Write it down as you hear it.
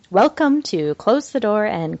Welcome to Close the Door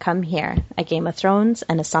and Come Here, a Game of Thrones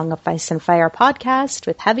and a Song of Ice and Fire podcast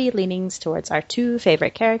with heavy leanings towards our two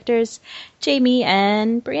favorite characters, Jaime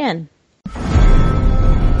and Brienne. There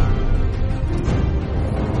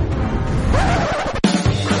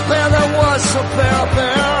was a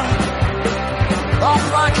bear, all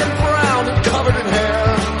black and brown and covered in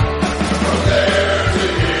hair. From there to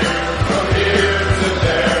here, from here to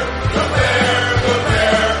there, the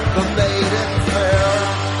bear, the maiden fair.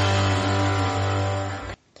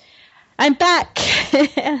 I'm back!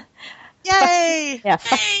 Yay! Yeah.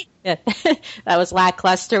 Yeah. That was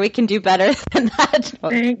lackluster. We can do better than that.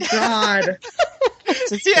 Thank God.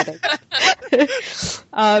 Just kidding.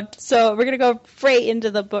 So we're going to go right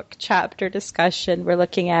into the book chapter discussion. We're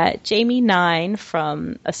looking at Jaime 9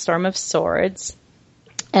 from A Storm of Swords.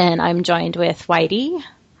 And I'm joined with Whitey.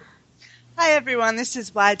 Hi everyone, this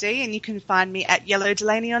is YD and you can find me at Yellow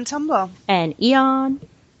Delaney on Tumblr. And Eon.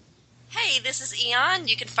 Hey, this is Eon.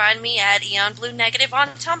 You can find me at Eon Blue Negative on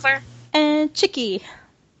Tumblr. And Chicky.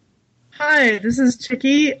 Hi, this is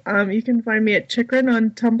Chicky. You can find me at Chikrin on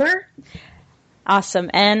Tumblr. Awesome.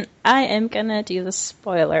 And I am going to do the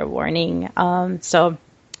spoiler warning. So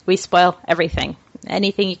we spoil everything.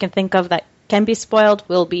 Anything you can think of that can be spoiled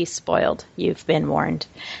will be spoiled. You've been warned.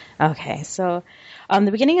 Okay, so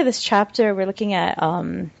the beginning of this chapter, we're looking at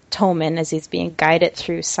Tommen as he's being guided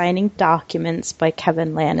through signing documents by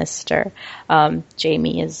Kevan Lannister.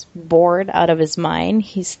 Jaime is bored out of his mind.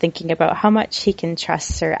 He's thinking about how much he can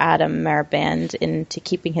trust Sir Adam Mariband into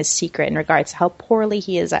keeping his secret in regards to how poorly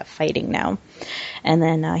he is at fighting now. And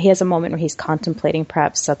then he has a moment where he's contemplating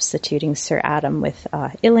perhaps substituting Sir Adam with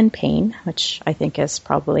Ilyn Payne, which I think is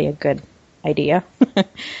probably a good idea.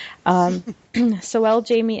 So while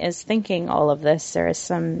Jaime is thinking all of this, there are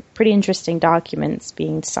some pretty interesting documents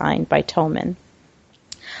being signed by Tommen.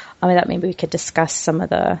 I thought maybe we could discuss some of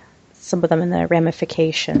them and the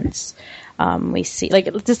ramifications. We see,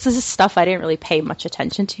 like, this is stuff I didn't really pay much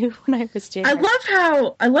attention to when I was doing I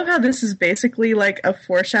love how this is basically like a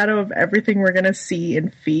foreshadow of everything we're going to see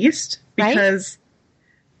in Feast, because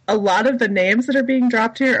a lot of the names that are being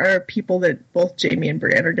dropped here are people that both Jaime and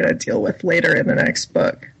Brienne are going to deal with later in the next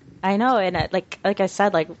book. I know, and like I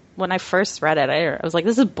said, like when I first read it, I was like,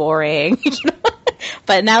 "This is boring."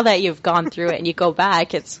 But now that you've gone through it and you go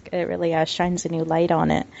back, it really shines a new light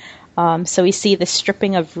on it. So we see the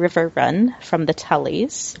stripping of Riverrun from the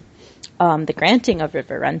Tullys, the granting of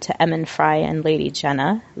Riverrun to Emmon Fry and Lady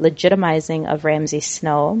Jenna, legitimizing of Ramsay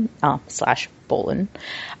Snow / Bolton,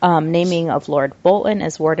 naming of Lord Bolton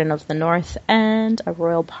as Warden of the North, and a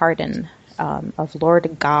royal pardon of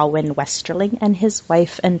Lord Gawain Westerling and his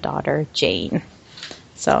wife and daughter Jane.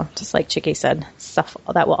 So, just like Chicky said, stuff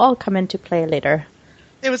that will all come into play later.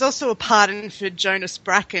 There was also a pardon for Jonas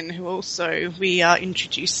Bracken, who also we are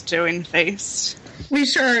introduced to in Feast. We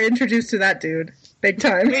sure are introduced to that dude. Big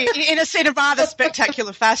time. In a rather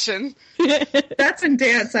spectacular fashion. That's in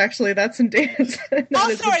Dance, actually. That's in Dance.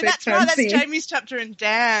 That's Jaime's chapter in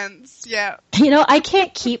Dance. Yeah. You know, I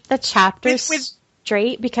can't keep the chapters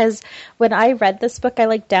straight because when I read this book, I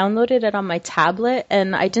downloaded it on my tablet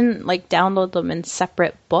and I didn't download them in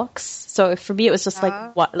separate books. So for me, it was just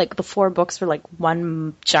the 4 books were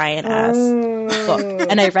one giant ass book,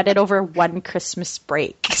 and I read it over one Christmas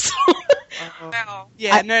break. So.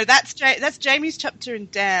 Yeah, that's Jaime's chapter in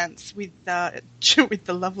Dance with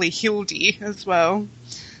the lovely Hildy as well.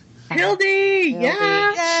 Hildy,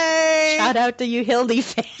 yeah! Yay! Shout out to you, Hildy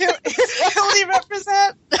fans. Hildy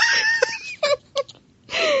represent.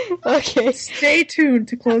 Okay. Stay tuned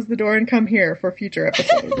to Close the Door and Come Here for future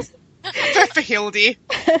episodes. For Hildy.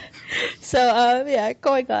 So,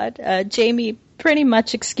 going on. Jaime pretty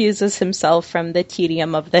much excuses himself from the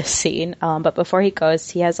tedium of this scene, but before he goes,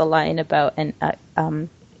 he has a line about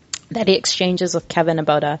that he exchanges with Kevan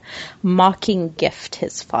about a mocking gift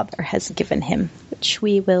his father has given him, which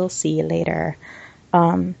we will see later.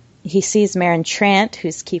 He sees Meryn Trant,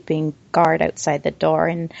 who's keeping guard outside the door,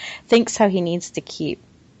 and thinks how he needs to keep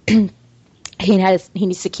he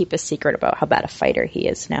needs to keep a secret about how bad a fighter he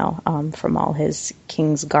is now, from all his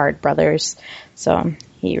Kingsguard brothers. So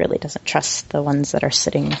he really doesn't trust the ones that are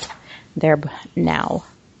sitting there now.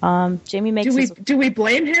 Jaime makes Do we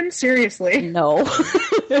blame him? Seriously? No.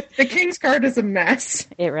 The Kingsguard is a mess.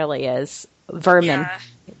 It really is. Vermin.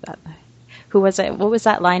 Yeah. Who was it? What was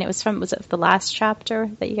that line? Was it the last chapter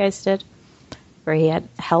that you guys did? Where he had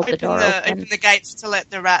held the door open? Open the gates to let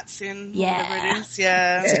the rats in. Yeah. Whatever it is.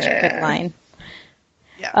 Yeah. Such a good line.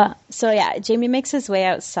 Yeah. Jaime makes his way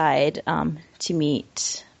outside to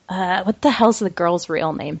meet... what the hell's the girl's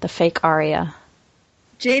real name? The fake Arya.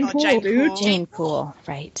 Jane Poole, dude. Jane Poole,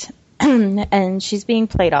 right. and she's being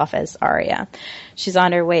played off as Arya. She's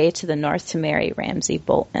on her way to the north to marry Ramsay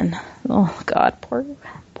Bolton. Oh God,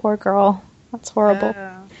 poor girl. That's horrible.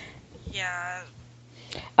 Yeah.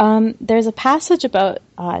 There's a passage about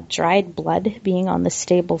dried blood being on the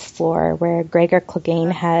stable floor where Gregor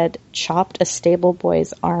Clegane had chopped a stable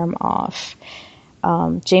boy's arm off.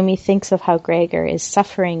 Jaime thinks of how Gregor is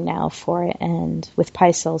suffering now for it, and with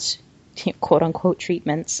Pycelle's quote-unquote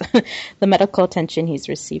treatments, the medical attention he's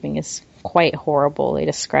receiving is quite horrible. They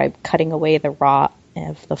describe cutting away the rot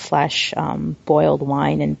of the flesh, boiled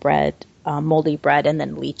wine and bread, moldy bread, and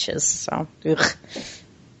then leeches. So, ugh.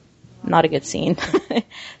 Not a good scene.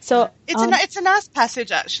 So it's a nice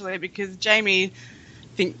passage actually, because Jaime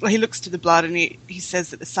he looks to the blood and he says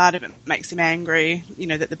that the sight of it makes him angry. You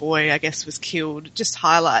know, that the boy, I guess, was killed. It just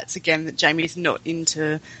highlights again that Jaime's not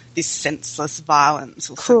into this senseless violence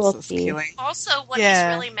or senseless killing. Also, what he's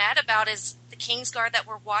really mad about is the Kingsguard that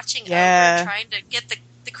were watching over, trying to get the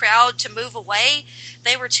crowd to move away.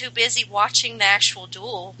 They were too busy watching the actual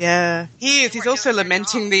duel. Yeah, he is. He's also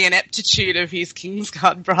lamenting the ineptitude of his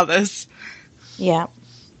Kingsguard brothers. Yeah.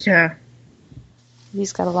 Yeah.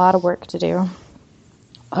 He's got a lot of work to do.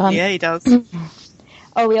 Yeah, he does.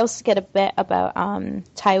 We also get a bit about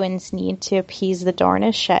Tywin's need to appease the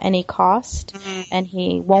Dornish at any cost, and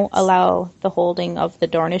he won't allow the holding of the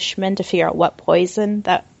Dornishmen to figure out what poison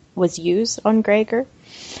that was used on Gregor.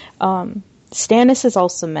 Stannis is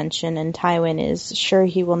also mentioned, and Tywin is sure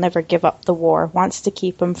he will never give up the war, wants to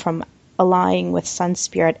keep him from allying with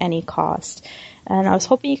Sunspear at any cost. And I was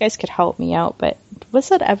hoping you guys could help me out, but was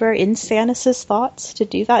that ever in Stannis' thoughts to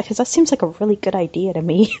do that? Because that seems like a really good idea to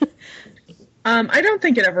me. I don't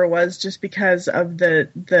think it ever was, just because of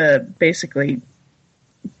the basically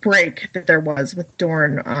break that there was with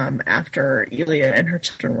Dorne after Elia and her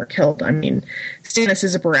children were killed. I mean, Stannis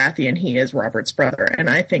is a Baratheon, he is Robert's brother, and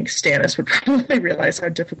I think Stannis would probably realize how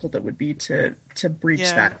difficult it would be to breach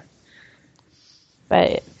that.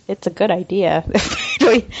 But it's a good idea.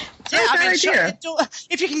 If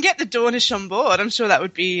you can get the Dornish on board, I'm sure that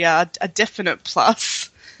would be a definite plus.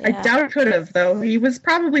 Yeah. I doubt it could have, though. He was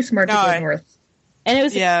probably smart to go north. And it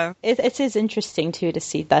was, it's interesting too to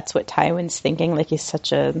see that's what Tywin's thinking. Like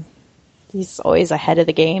he's always ahead of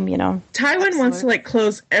the game, you know. Tywin wants to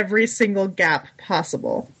close every single gap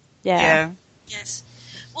possible. Yeah. Yes.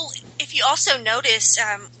 Well, if you also notice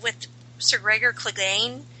with Sir Gregor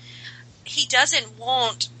Clegane, he doesn't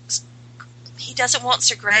want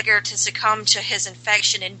Sir Gregor to succumb to his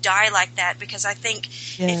infection and die like that, because I think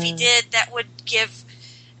if he did, that would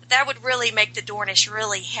really make the Dornish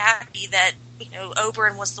really happy that, you know,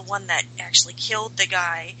 Oberyn was the one that actually killed the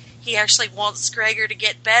guy. He actually wants Gregor to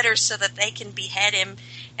get better so that they can behead him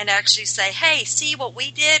and actually say, hey, see what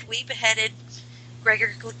we did? We beheaded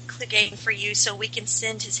Gregor Clegane for you so we can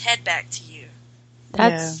send his head back to you.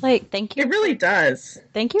 That's thank you. It really does.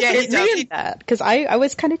 Thank you for saying that, because I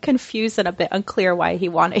was kind of confused and a bit unclear why he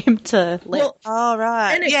wanted him to live. Well,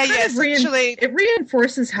 right. And it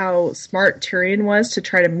reinforces how smart Tyrion was to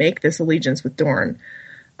try to make this allegiance with Dorne.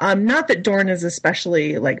 Not that Dorne is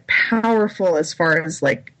especially powerful as far as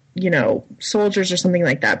soldiers or something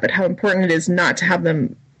like that, but how important it is not to have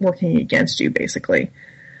them working against you, basically.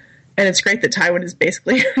 And it's great that Tywin is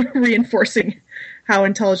basically reinforcing how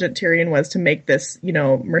intelligent Tyrion was to make this,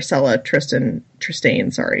 Myrcella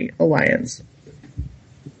Trystane alliance.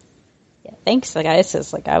 Yeah, thanks,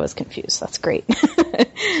 guys. I was confused. That's great.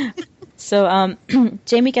 So,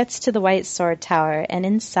 Jaime gets to the White Sword Tower, and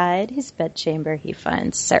inside his bedchamber, he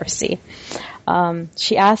finds Cersei.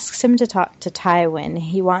 She asks him to talk to Tywin.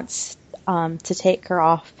 He wants to take her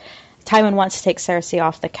off. Tywin wants to take Cersei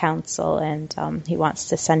off the council, and he wants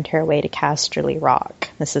to send her away to Casterly Rock.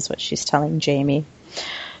 This is what she's telling Jaime.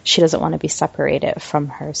 She doesn't want to be separated from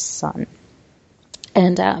her son.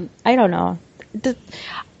 And I don't know.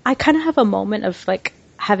 I kind of have a moment of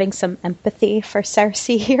having some empathy for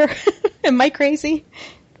Cersei here. Am I crazy?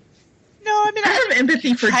 No, I mean, I have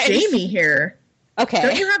empathy for Jaime here. Okay.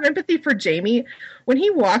 Don't you have empathy for Jaime? When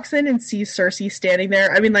he walks in and sees Cersei standing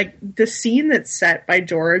there, I mean, the scene that's set by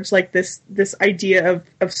George, this idea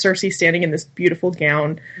of Cersei standing in this beautiful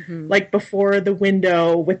gown, before the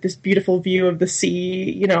window with this beautiful view of the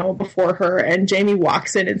sea, before her, and Jaime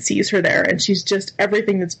walks in and sees her there, and she's just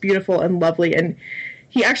everything that's beautiful and lovely, and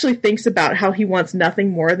he actually thinks about how he wants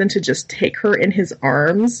nothing more than to just take her in his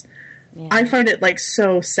arms. Yeah. I find it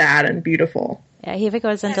so sad and beautiful. Yeah, he even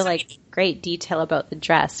goes into great detail about the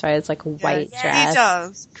dress, right? It's a white dress. He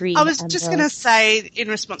does. Green. I was just going to say, in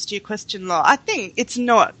response to your question, Laura, I think it's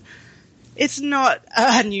not it's not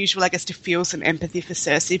unusual, I guess, to feel some empathy for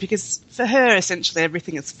Cersei, because for her, essentially,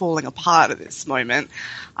 everything is falling apart at this moment.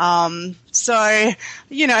 So,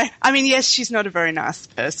 you know, I mean, yes, she's not a very nice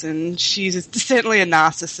person. She's certainly a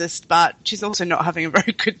narcissist, but she's also not having a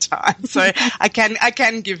very good time. So I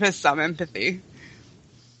can give her some empathy.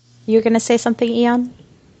 You're going to say something, Eon?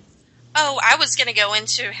 Oh, I was going to go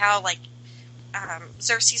into how, like,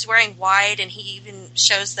 Cersei's wearing white, and he even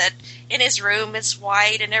shows that in his room it's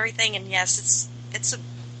white and everything. And yes, it's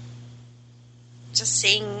just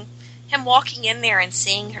seeing him walking in there and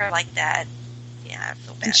seeing her like that. Yeah, I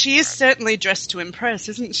feel bad. And she is certainly dressed to impress,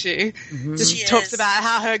 isn't she? Mm-hmm. She talks about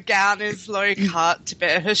how her gown is low cut to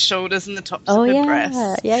bare her shoulders and the tops Oh, of her yeah.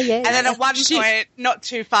 breasts. Yeah. And then at one point, not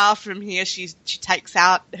too far from here, she takes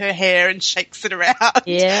out her hair and shakes it around.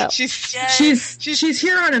 Yeah. She's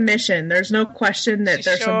here on a mission. There's no question that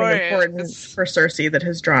there's something important for Cersei that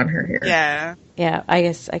has drawn her here. Yeah. Yeah, I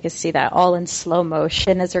guess I could see that all in slow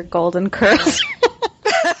motion as her golden curls.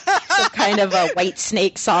 Some kind of a White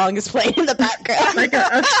Snake song is playing in the background. Like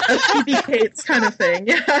a Phoebe Cates kind of thing.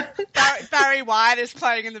 Yeah. Barry White is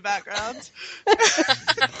playing in the background.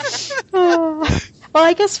 Well,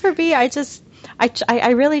 I guess for me, I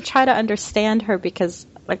really try to understand her, because,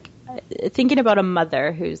 like, thinking about a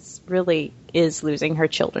mother who's really is losing her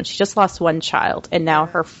children. She just lost one child, and now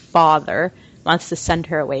her father wants to send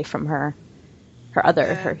her away from her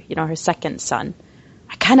second son.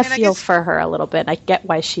 I kind of feel for her a little bit. I get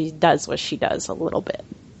why she does what she does a little bit.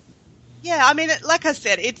 Yeah, I mean, like I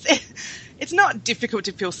said, it's not difficult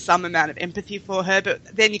to feel some amount of empathy for her, but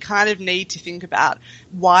then you kind of need to think about,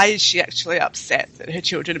 why is she actually upset that her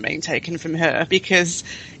children are being taken from her? Because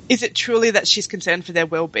is it truly that she's concerned for their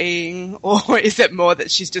well-being, or is it more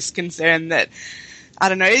that she's just concerned that, I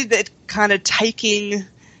don't know, that kind of taking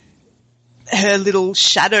her little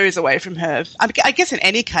shadows away from her? I guess in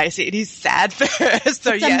any case, it is sad for her.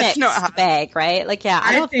 So it's a mixed it's not hard. bag, right? Like, yeah,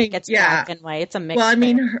 I don't think it's black and white. It's a mixed. Well, I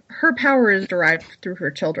mean, bag. her power is derived through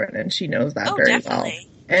her children, and she knows that very definitely.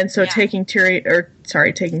 well. And so taking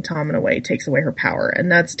Tommen away takes away her power,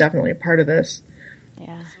 and that's definitely a part of this.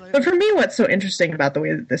 Yeah. But for me, what's so interesting about the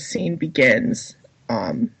way that this scene begins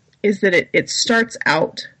is that it starts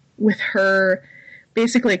out with her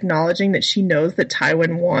basically acknowledging that she knows that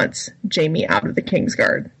Tywin wants Jaime out of the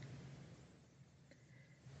Kingsguard.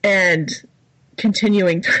 And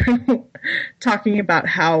continuing through talking about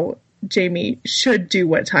how Jaime should do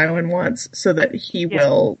what Tywin wants so that he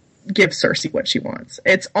will give Cersei what she wants.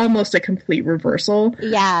 It's almost a complete reversal of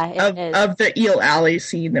the Eel Alley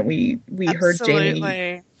scene that we heard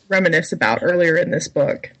Jaime reminisce about earlier in this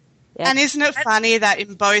book. Yeah. And isn't it funny that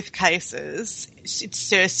in both cases, it's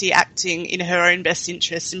Cersei acting in her own best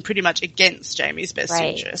interest and pretty much against Jaime's best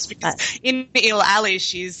interest? Because in Eel Alley,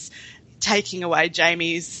 she's taking away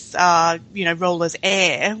Jaime's, role as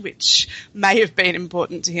heir, which may have been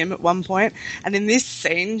important to him at one point. And in this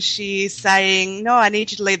scene, she's saying, no, I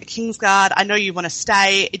need you to leave the Kingsguard. I know you want to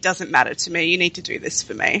stay. It doesn't matter to me. You need to do this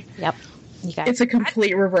for me. Yep. It's a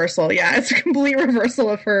complete reversal. Yeah, it's a complete reversal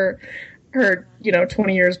of her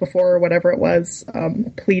 20 years before or whatever it was,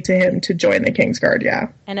 plea to him to join the Kingsguard, yeah.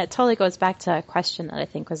 And it totally goes back to a question that I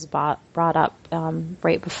think was brought up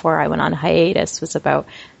right before I went on hiatus, was about,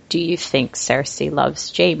 do you think Cersei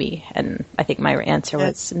loves Jaime? And I think my answer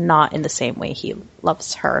was not in the same way he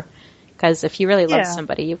loves her. Because if you really love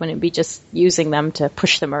somebody, you wouldn't be just using them to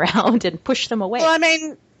push them around and push them away. Well, I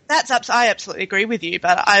mean, I absolutely agree with you,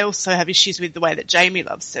 but I also have issues with the way that Jaime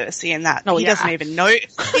loves Cersei, and that he doesn't even know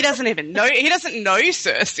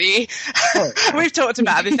Cersei. Oh. We've talked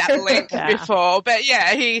about this at length before, but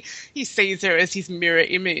he sees her as his mirror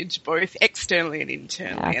image, both externally and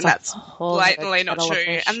internally, and that's blatantly not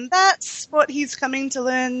true. And that's what he's coming to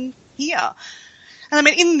learn here. And I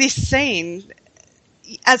mean, in this scene,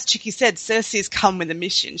 as Chicky said, Cersei's come with a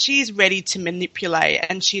mission. She's ready to manipulate,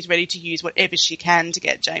 and she's ready to use whatever she can to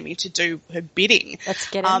get Jaime to do her bidding. Let's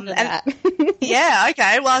get into that.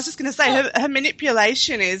 Okay. Well, I was just going to say, her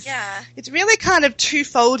manipulation is, it's really kind of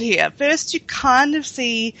twofold here. First, you kind of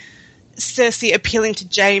see Cersei appealing to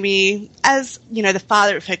Jaime as, the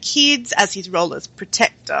father of her kids, as his role as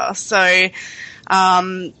protector. So,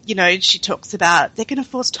 she talks about they're going to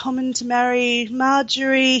force Tommen to marry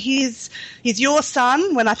Marjorie. He's your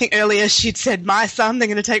son. When I think earlier she'd said my son. They're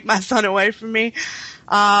going to take my son away from me.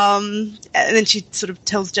 And then she sort of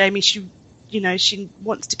tells Jaime she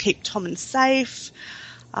wants to keep Tommen safe.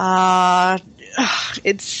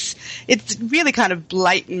 It's really kind of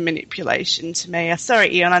blatant manipulation to me.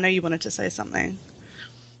 Sorry, Ian. I know you wanted to say something.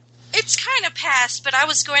 It's kind of past, but I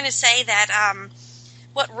was going to say that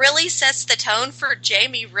what really sets the tone for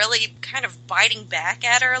Jaime really kind of biting back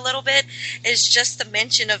at her a little bit is just the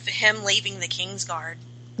mention of him leaving the Kingsguard.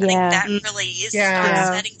 I think that really is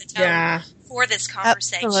setting the tone for this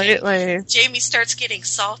conversation. Absolutely. Jaime starts getting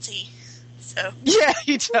salty. So Yeah,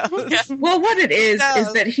 he does. Yeah. Well, what it is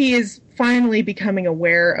that he is finally becoming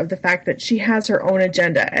aware of the fact that she has her own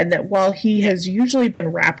agenda, and that while he has usually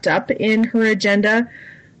been wrapped up in her agenda,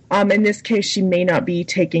 in this case, she may not be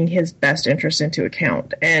taking his best interest into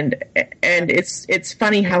account. And it's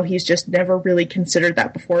funny how he's just never really considered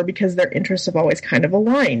that before, because their interests have always kind of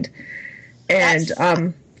aligned.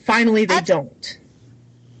 And finally, they don't.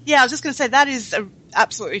 Yeah, I was just going to say that is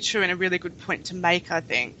absolutely true and a really good point to make, I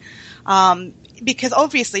think. Because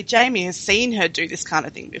obviously Jaime has seen her do this kind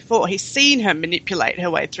of thing before. He's seen her manipulate her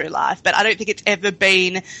way through life, but I don't think it's ever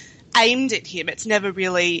been aimed at him. It's never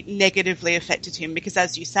really negatively affected him because,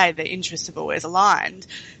 as you say, their interests have always aligned.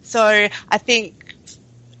 So I think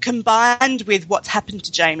combined with what's happened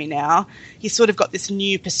to Jaime now, he's sort of got this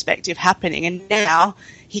new perspective happening, and now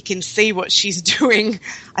he can see what she's doing,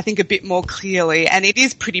 I think, a bit more clearly. And it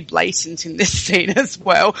is pretty blatant in this scene as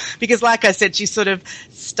well, because like I said, she sort of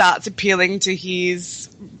starts appealing to his,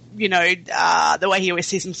 the way he always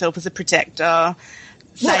sees himself as a protector.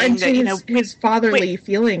 Well, and to his fatherly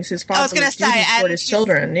feelings, his fatherly duties toward his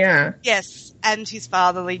children, Yes, and his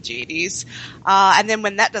fatherly duties. And then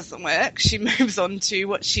when that doesn't work, she moves on to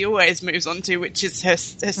what she always moves on to, which is her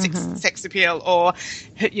sex appeal, or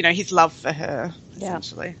his love for her,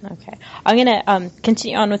 essentially. Okay. I'm going to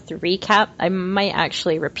continue on with the recap. I might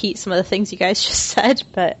actually repeat some of the things you guys just said,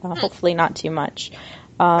 but hopefully not too much.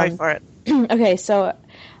 Go for it. Okay, so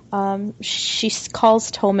she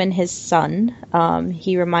calls Tommen his son.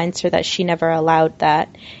 He reminds her that she never allowed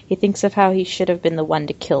that. He thinks of how he should have been the one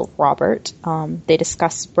to kill Robert. They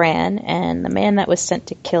discuss Bran and the man that was sent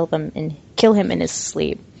to kill him in his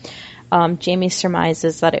sleep. Jaime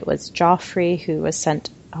surmises that it was Joffrey who was sent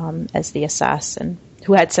as the assassin,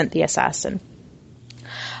 who had sent the assassin.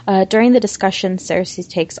 During the discussion, Cersei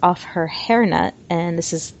takes off her hairnet, and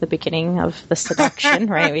this is the beginning of the seduction,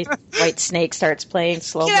 right? White Snake starts playing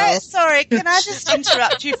slow-mo. Sorry, can I just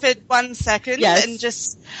interrupt you for 1 second? Yes. And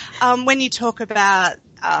just, when you talk about,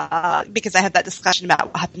 because I had that discussion about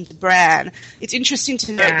what happened to Bran, it's interesting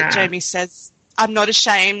to note that Jaime says, I'm not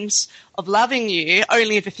ashamed of loving you,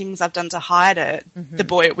 only of the things I've done to hide it, the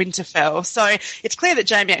boy at Winterfell. So it's clear that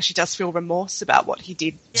Jaime actually does feel remorse about what he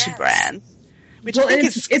did to Bran. Which I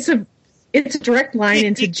think it's a direct line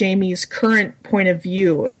into Jaime's current point of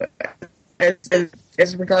view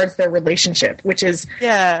as regards their relationship, which is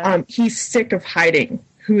he's sick of hiding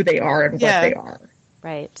who they are and what they are.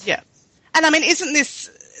 Right. Yeah. And I mean, isn't this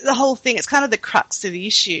the whole thing? It's kind of the crux of the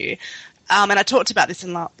issue. And I talked about this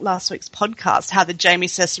in last week's podcast, how the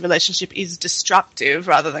Jaime-Cersei relationship is destructive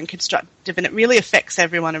rather than constructive, and it really affects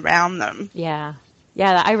everyone around them. Yeah.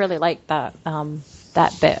 Yeah, I really liked that.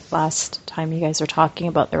 That bit last time you guys were talking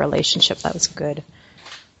about the relationship. That was good.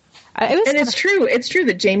 It's true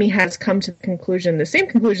that Jaime has come to the same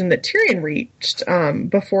conclusion that Tyrion reached right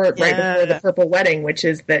before the Purple Wedding, which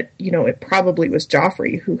is that, it probably was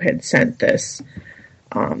Joffrey who had sent this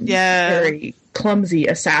very clumsy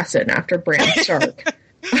assassin after Bran Stark.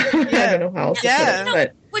 I don't know how else to put it,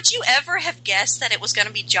 but would you ever have guessed that it was going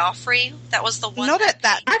to be Joffrey? That was the one. Not at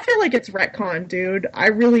that. I feel like it's retcon, dude. I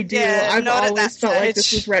really do. I've always felt like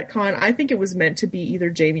this was retcon. I think it was meant to be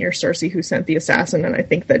either Jaime or Cersei who sent the assassin, and I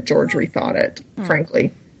think that George rethought it,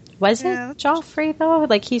 frankly. Was it Joffrey, though?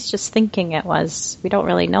 Like, he's just thinking it was. We don't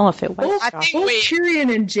really know if it was Joffrey. Both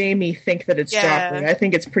Tyrion and Jaime think that it's Joffrey. I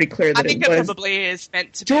think it's pretty clear that it was. I think it probably is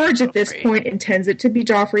meant to be George at this point intends it to be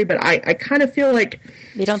Joffrey, but I kind of feel like...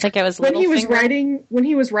 You don't think it was when he was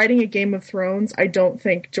writing a Game of Thrones, I don't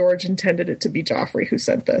think George intended it to be Joffrey who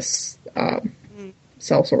sent this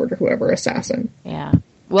sellsword or whoever assassin. Yeah.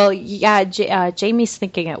 Well, yeah, Jaime's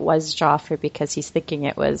thinking it was Joffrey because he's thinking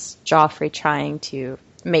it was Joffrey trying to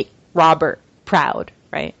make Robert proud,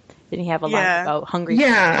 right? Didn't he have a line about hungry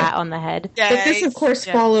cat on the head? Yeah, but this, of course,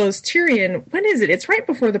 follows Tyrion. When is it? It's right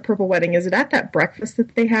before the Purple Wedding. Is it at that breakfast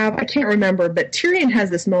that they have? I can't remember, but Tyrion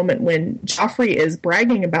has this moment when Joffrey is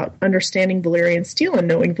bragging about understanding Valyrian steel and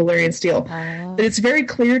knowing Valyrian steel. That it's very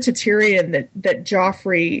clear to Tyrion that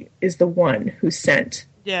Joffrey is the one who sent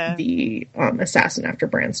the assassin after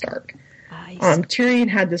Bran Stark. Tyrion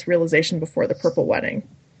had this realization before the Purple Wedding.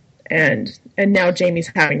 And now Jaime's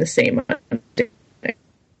having the same.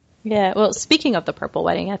 Yeah, well, speaking of the Purple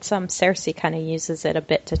Wedding, Cersei kind of uses it a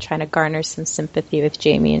bit to try to garner some sympathy with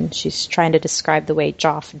Jaime, and she's trying to describe the way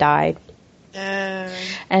Joff died. And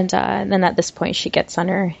And then at this point, she gets on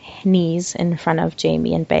her knees in front of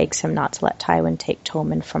Jaime and begs him not to let Tywin take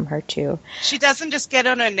Tommen from her, too. She doesn't just get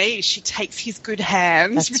on her knees. She takes his good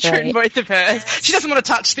hands That's between right. both of hers. She doesn't want to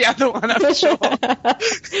touch the other one, I'm sure.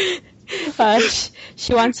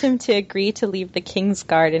 She wants him to agree to leave the King's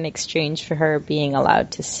Guard in exchange for her being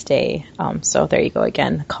allowed to stay. So there you go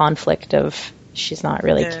again. Conflict of she's not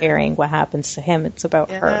really caring what happens to him. It's about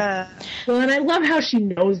her. Well, and I love how she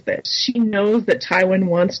knows this. She knows that Tywin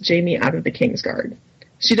wants Jaime out of the King's Guard.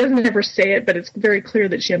 She doesn't ever say it, but it's very clear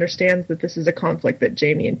that she understands that this is a conflict that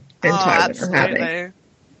Jaime and Tywin are having.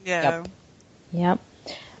 Yeah. Yep.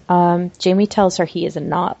 Jaime tells her he is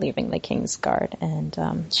not leaving the King's Guard,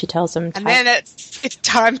 and she tells him... And then it's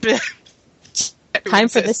time for... Time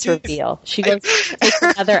for this reveal. She goes take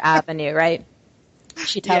another avenue, right?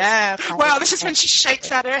 She tells Well, this is when she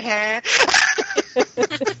shakes out her hair.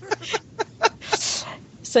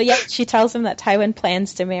 So she tells him that Tywin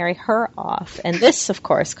plans to marry her off, and this, of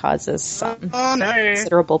course, causes some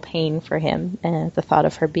considerable pain for him, the thought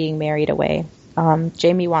of her being married away.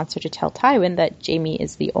 Jaime wants her to tell Tywin that Jaime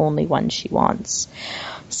is the only one she wants.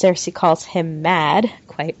 Cersei calls him mad,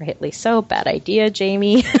 quite rightly so. Bad idea,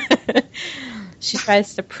 Jaime. She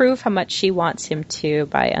tries to prove how much she wants him to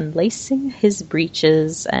by unlacing his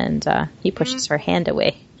breeches, and he pushes her hand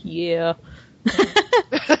away. Yeah. But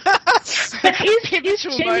is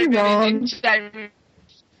Jaime wrong?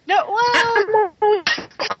 No, well...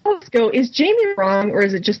 Let's go. Is Jaime wrong, or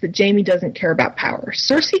is it just that Jaime doesn't care about power?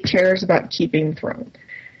 Cersei cares about keeping the throne.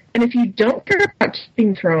 And if you don't care about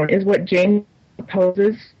keeping the throne, is what Jaime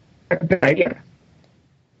proposes a good idea?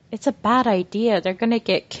 It's a bad idea. They're going to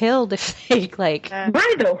get killed if they,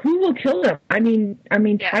 Why, though? Who will kill them? I mean,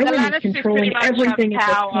 Tywin is controlling everything at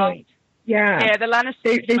this point. Yeah, the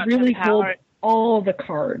Lannisters they really hold all the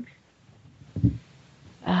cards.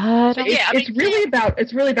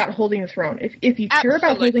 It's really about holding the throne. If you care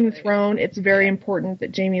about holding the throne, it's very important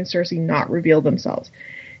that Jaime and Cersei not reveal themselves.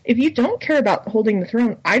 If you don't care about holding the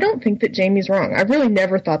throne, I don't think that Jaime's wrong. I've really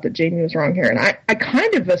never thought that Jaime was wrong here, and I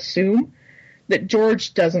kind of assume that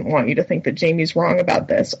George doesn't want you to think that Jaime's wrong about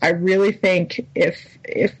this. I really think if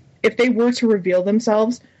they were to reveal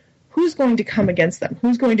themselves, who's going to come against them?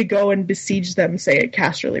 Who's going to go and besiege them, say, at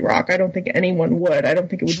Casterly Rock? I don't think anyone would. I don't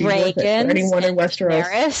think it would be worth it for anyone in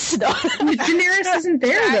Westeros. Daenerys isn't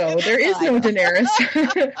there, though. There is no Daenerys.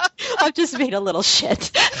 I've just made a little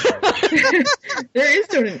shit. There is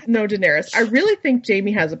no Daenerys. I really think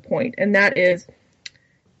Jaime has a point, and that is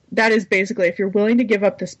basically, if you're willing to give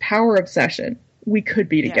up this power obsession, we could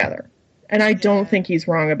be together. And I don't think he's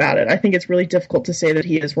wrong about it. I think it's really difficult to say that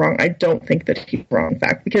he is wrong. I don't think that he's wrong, in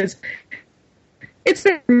fact, because it's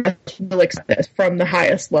been will accept this from the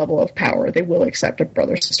highest level of power. They will accept a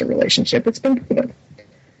brother-sister relationship. It's been proven.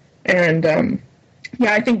 And,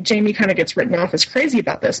 I think Jaime kind of gets written off as crazy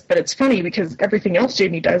about this, but it's funny because everything else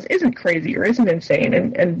Jaime does isn't crazy or isn't insane,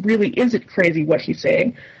 and really is it crazy what he's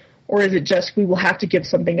saying, or is it just we will have to give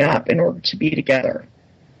something up in order to be together?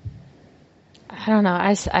 I don't know.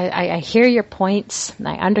 I hear your points, and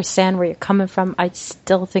I understand where you're coming from. I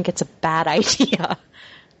still think it's a bad idea.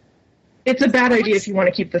 It's a bad idea if you want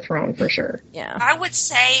to keep the throne, for sure. Yeah. I would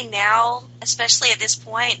say now, especially at this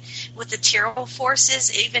point, with the Tyrell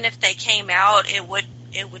forces, even if they came out, it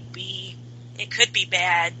could be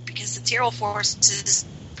bad, because the Tyrell forces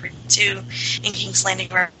too in King's Landing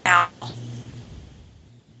right now.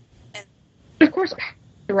 Of course,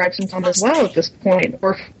 arrives in Tom as well at this point,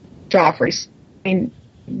 or Joffrey. I mean,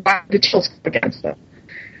 why the Tyrells against them?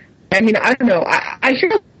 I mean, I don't know. I hear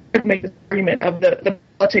make this argument of the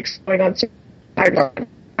politics going on. I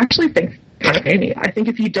actually think kind of Jaime. I think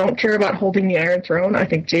if you don't care about holding the Iron Throne, I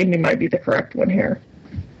think Jaime might be the correct one here.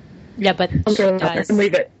 Yeah, but she does. And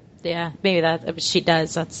leave it. Yeah, maybe that she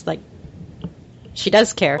does. That's she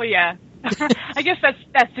does care. Well, yeah. I guess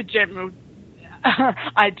that's the general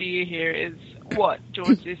idea here. Is what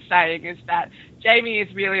George is saying is that Jaime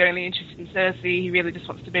is really only interested in Cersei. He really just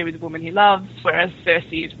wants to be with the woman he loves, whereas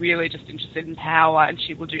Cersei is really just interested in power, and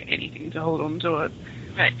she will do anything to hold on to it.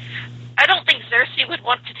 Right. I don't think Cersei would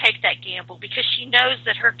want to take that gamble, because she knows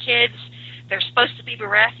that her kids, they're supposed to be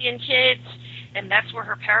Baratheon kids, and that's where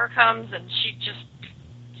her power comes, and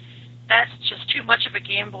that's just too much of a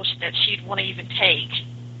gamble that she'd want to even take.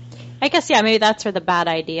 I guess, maybe that's where the bad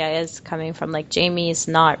idea is coming from. Jaime's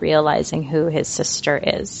not realizing who his sister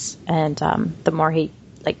is. And the more he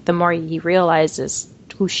realizes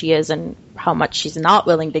who she is and how much she's not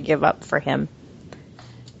willing to give up for him,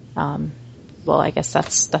 I guess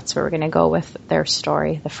that's where we're going to go with their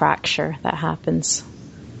story, the fracture that happens.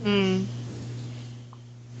 Anyway,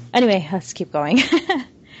 let's keep going.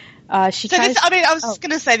 She So tries. this, I mean, I was just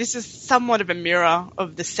going to say this is somewhat of a mirror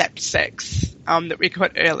of the sept sex that we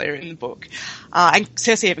got earlier in the book. And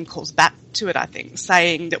Cersei even calls back to it, I think,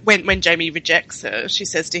 saying that when Jaime rejects her, she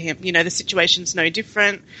says to him, the situation's no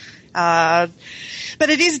different. But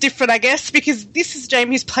it is different, I guess, because this is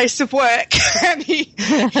Jaime's place of work, and he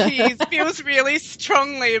feels really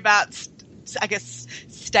strongly about, I guess,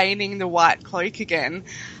 staining the white cloak again.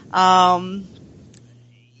 I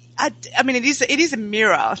mean, it is a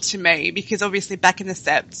mirror to me, because obviously back in the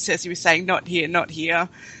sept, Cersei was saying, not here,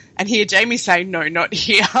 and here Jaime's saying, no, not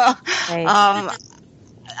here. Right.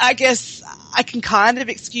 I guess I can kind of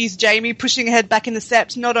excuse Jaime pushing ahead back in the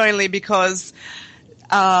sept, not only because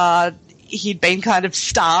he'd been kind of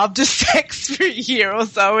starved of sex for a year or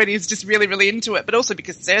so and he's just really, really into it, but also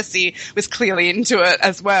because Cersei was clearly into it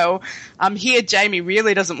as well. Here Jaime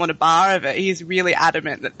really doesn't want a bar of it. He's really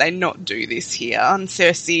adamant that they not do this here, and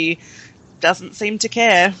Cersei doesn't seem to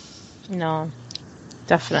care. No,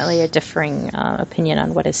 definitely a differing opinion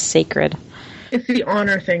on what is sacred. It's the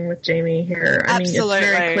honor thing with Jaime here. I mean, it's Absolutely.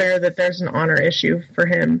 very clear that there's an honor issue for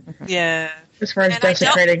him Yeah. as far as And I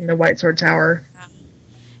desecrating the White Sword Tower.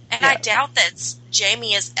 And I doubt that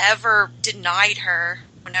Jaime has ever denied her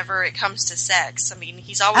whenever it comes to sex. I mean,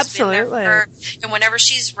 he's always been there for her, and whenever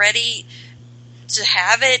she's ready to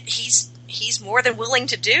have it, he's more than willing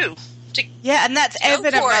to do. Yeah, and that's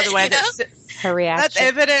evident, by the way, Her reaction. that's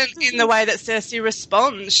evident in the way that Cersei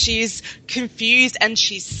responds. She's confused and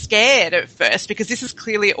she's scared at first, because this has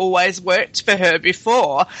clearly always worked for her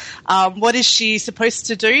before. What is she supposed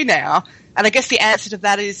to do now? And I guess the answer to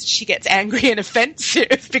that is she gets angry and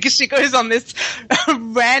offensive, because she goes on this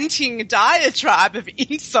ranting diatribe of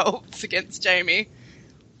insults against Jaime.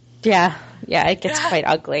 Yeah, it gets quite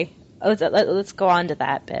ugly. Let's go on to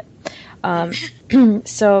that bit.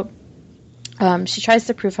 So she tries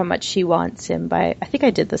to prove how much she wants him by, I think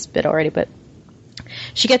I did this bit already, but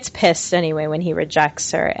she gets pissed anyway when he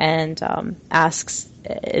rejects her and asks,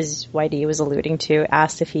 as Whitey was alluding to,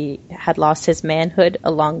 asked if he had lost his manhood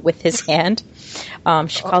along with his hand.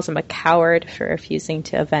 She calls him a coward for refusing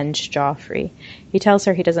to avenge Joffrey. He tells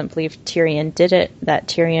her he doesn't believe Tyrion did it, that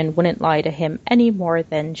Tyrion wouldn't lie to him any more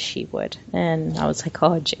than she would. And I was like,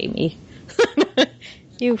 oh, Jaime.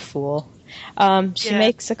 You fool. She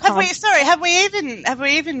makes a comment. Have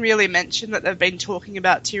we even really mentioned that they've been talking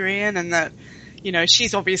about Tyrion, and that,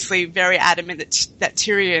 she's obviously very adamant that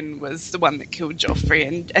Tyrion was the one that killed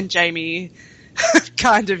Joffrey, and Jaime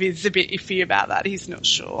kind of is a bit iffy about that. He's not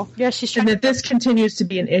sure. Yeah, she's And that this continues to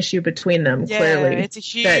be an issue between them, clearly. It's a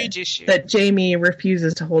huge issue. That Jaime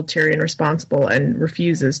refuses to hold Tyrion responsible and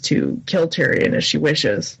refuses to kill Tyrion as she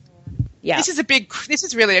wishes. Yeah. This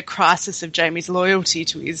is really a crisis of Jaime's loyalty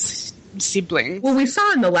to his siblings. Well, we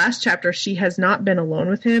saw in the last chapter she has not been alone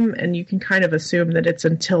with him, and you can kind of assume that it's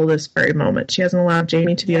until this very moment. She hasn't allowed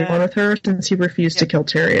Jaime to be alone with her since he refused to kill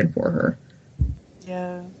Tyrion for her.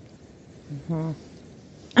 Yeah. Mm-hmm.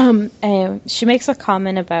 And she makes a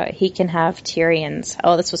comment about he can have Tyrion's.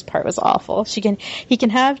 Oh, this part was awful. He can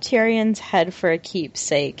have Tyrion's head for a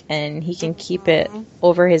keepsake, and he can keep it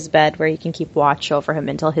over his bed where he can keep watch over him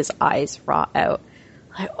until his eyes rot out.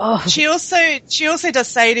 Like, oh. She also does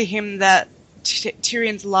say to him that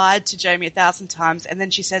Tyrion's lied to Jaime 1,000 times, and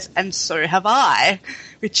then she says, "And so have I,"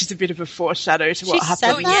 which is a bit of a foreshadow to what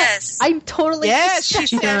happened. Oh, yes. I'm totally.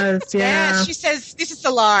 She does. Yeah. She says, "This is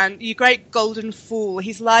the line, you great golden fool.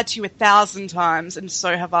 He's lied to you 1,000 times, and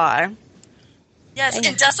so have I." Yes,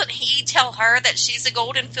 and doesn't he tell her that she's a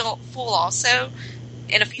golden fool also?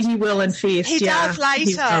 And if he will in Feast. He does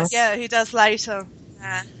later. Yeah, he does later.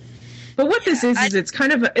 But what this is it's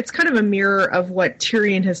kind of a mirror of what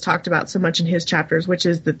Tyrion has talked about so much in his chapters, which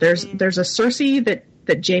is that there's a Cersei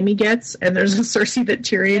that Jaime gets, and there's a Cersei that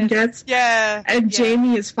Tyrion gets. Yeah. And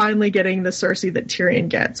Jaime is finally getting the Cersei that Tyrion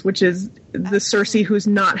gets, which is the Cersei who's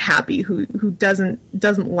not happy, who doesn't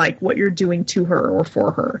like what you're doing to her or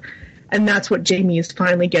for her. And that's what Jaime is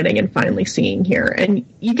finally getting and finally seeing here. And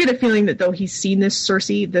you get a feeling that though he's seen this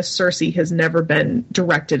Cersei has never been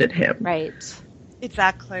directed at him. Right.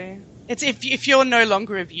 Exactly. It's if you're no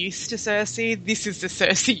longer of use to Cersei, this is the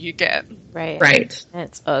Cersei you get. Right. And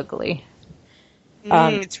it's ugly.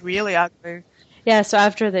 It's really ugly. Yeah, so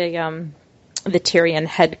after the Tyrion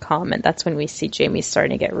head comment, that's when we see Jaime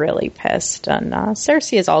starting to get really pissed. And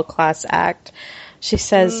Cersei is all class act. She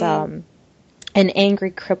says, an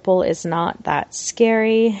angry cripple is not that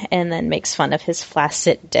scary, and then makes fun of his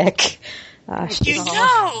flaccid dick. we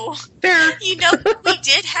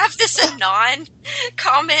did have this Anon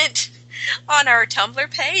comment on our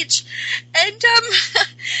Tumblr page, and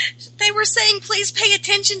they were saying, please pay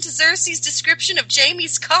attention to Cersei's description of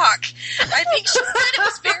Jaime's cock. I think she said it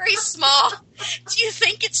was very small. Do you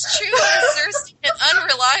think it's true, or is Cersei an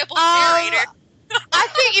unreliable narrator? I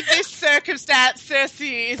think in this circumstance,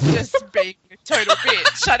 Cersei is just being a total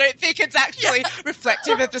bitch. I don't think it's actually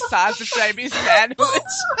reflective of the size of Jaime's manhood.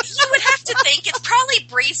 You would have to think it's probably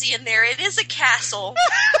breezy in there. It is a castle.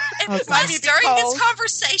 And plus, during this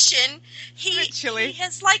conversation, he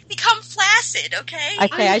has become flaccid. Okay.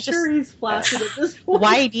 I'm sure he's flaccid at this point.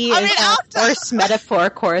 Whitey is our horse metaphor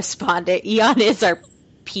correspondent. Eon is our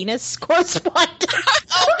penis correspondent.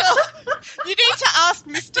 Oh no! You need to ask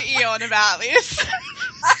Mr. Eon about this.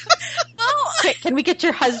 Quick, can we get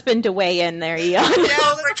your husband to weigh in there, Eon?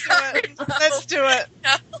 Yeah, let's do it. Let's do it.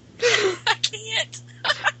 No, I can't.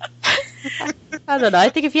 I don't know. I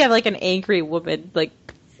think if you have an angry woman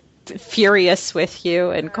furious with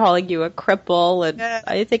you and calling you a cripple, and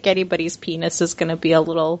I think anybody's penis is going to be a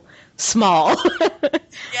little small.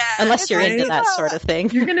 Yeah, unless you're into that sort of thing.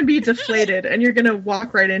 You're going to be deflated, and you're going to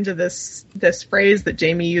walk right into this phrase that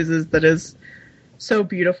Jaime uses that is so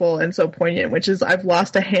beautiful and so poignant, which is, I've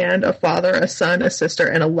lost a hand, a father, a son, a sister,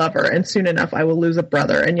 and a lover, and soon enough I will lose a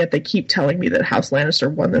brother, and yet they keep telling me that House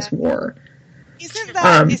Lannister won this war. Isn't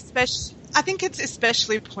that especially... I think it's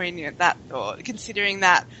especially poignant, that thought, considering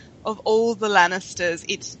that of all the Lannisters,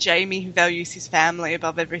 it's Jaime who values his family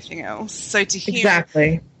above everything else. So to him...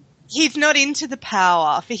 Exactly. He's not into the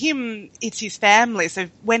power. For him, it's his family. So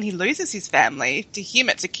when he loses his family, to him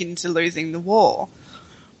it's akin to losing the war.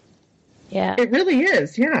 Yeah. It really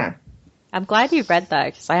is, yeah. I'm glad you read that,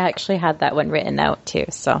 because I actually had that one written out too,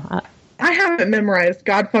 so... I haven't memorized,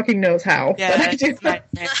 God fucking knows how. Yeah, but I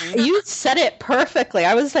do. You said it perfectly.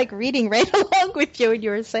 I was reading right along with you when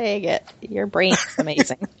you were saying it. Your brain's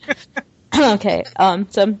amazing. Okay, so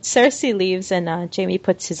Cersei leaves and Jaime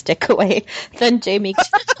puts his dick away. Then Jaime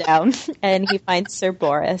comes down and he finds Sir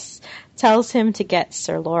Boris, tells him to get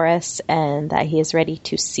Sir Loras and that he is ready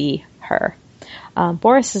to see her.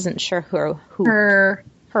 Boris isn't sure who her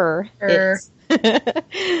is,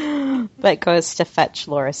 but goes to fetch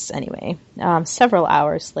Loras anyway. Several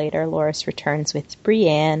hours later, Loras returns with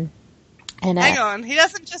Brienne. And, hang on, he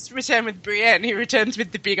doesn't just return with Brienne, he returns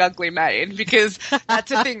with the big ugly maid, because that's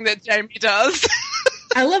a thing that Jaime does.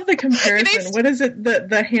 I love the comparison. What is it?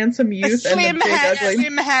 The handsome youth and the big ugly...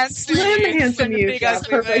 Slim handsome youth. Yeah,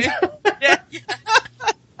 perfect. Yeah.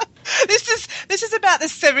 This is about the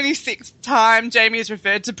 76th time Jaime has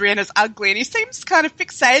referred to Brienne as ugly, and he seems kind of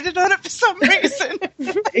fixated on it for some reason.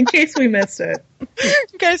 In case we missed it.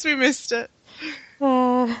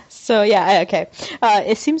 So yeah, okay.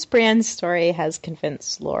 It seems Brienne's story has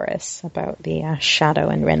convinced Loras about the Shadow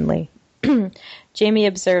and Renly. Jaime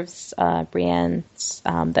observes Brienne's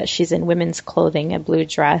that she's in women's clothing, a blue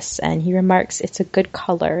dress, and he remarks it's a good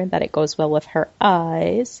color, that it goes well with her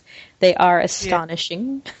eyes. They are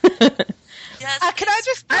astonishing. Yes. Can I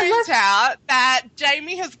just point out that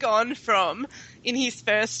Jaime has gone from, in his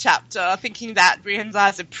first chapter, thinking that Brienne's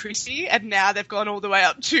eyes are pretty, and now they've gone all the way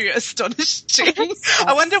up to astonishing.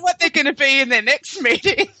 I wonder what they're going to be in their next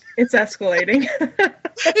meeting. It's escalating.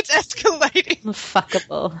 It's escalating.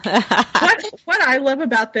 Fuckable. What I love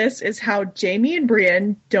about this is how Jaime and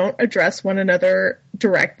Brienne don't address one another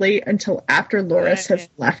directly until after Loras has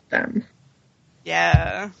left them.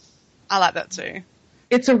 Yeah. I like that too.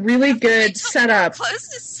 It's a really good setup.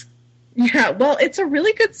 Yeah, well, it's a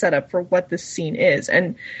really good setup for what this scene is.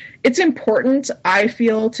 And it's important, I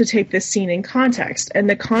feel, to take this scene in context. And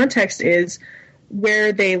the context is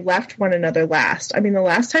where they left one another last. I mean, the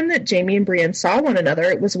last time that Jaime and Brienne saw one another,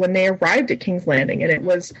 it was when they arrived at King's Landing. And it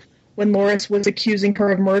was when Loras was accusing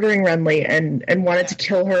her of murdering Renly and wanted to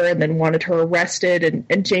kill her and then wanted her arrested.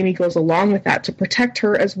 And Jaime goes along with that to protect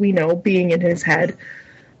her, as we know, being in his head.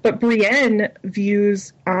 But Brienne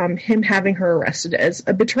views him having her arrested as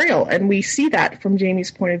a betrayal, and we see that from Jaime's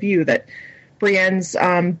point of view, that Brienne's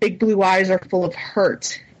big blue eyes are full of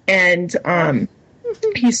hurt, and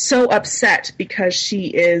he's so upset because she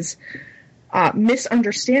is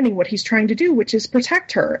misunderstanding what he's trying to do, which is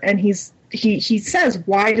protect her. And he says,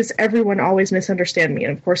 why does everyone always misunderstand me?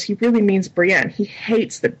 And of course he really means Brienne. He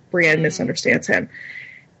hates that Brienne misunderstands him.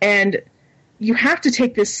 And you have to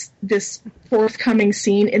take this forthcoming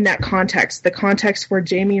scene in that context, the context where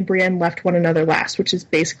Jaime and Brienne left one another last, which is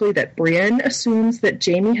basically that Brienne assumes that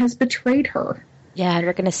Jaime has betrayed her. Yeah, and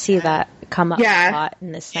we're going to see that come up a lot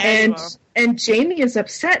in this next. And Jaime is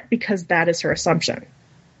upset because that is her assumption.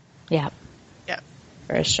 Yeah. Yeah.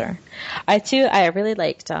 For sure. I really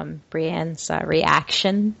liked Brienne's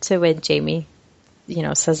reaction to when Jaime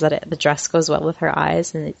says that the dress goes well with her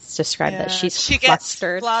eyes, and it's described that she gets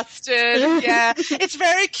flustered. Yeah, it's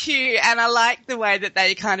very cute, and I like the way that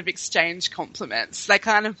they kind of exchange compliments. They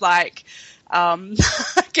kind of like, I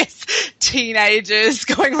guess, teenagers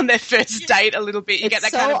going on their first date a little bit. You get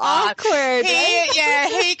that so kind of awkward.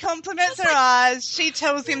 He compliments her eyes. She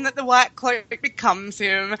tells him that the white cloak becomes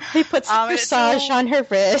him. He puts a corsage on her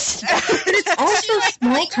wrist. But it's also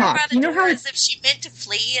small talk. You know how as if she meant to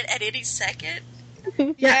flee at any second.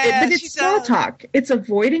 Yeah, but it's small talk. It's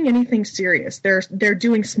avoiding anything serious. They're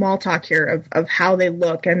doing small talk here of how they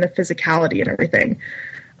look and the physicality and everything.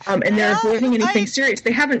 And they're avoiding anything serious.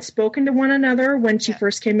 They haven't spoken to one another when she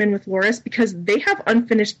first came in with Loris because they have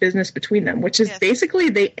unfinished business between them, which is basically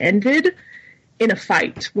they ended in a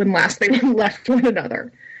fight when last they left one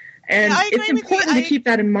another. And it's important to keep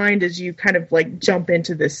that in mind as you kind of like jump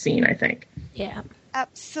into this scene, I think. Yeah.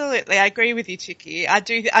 Absolutely. I agree with you, Tiki. I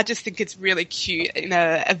just think it's really cute in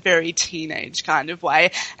a very teenage kind of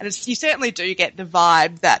way. And you certainly do get the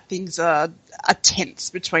vibe that things are tense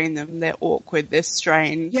between them. They're awkward. They're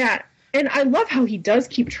strange. Yeah. And I love how he does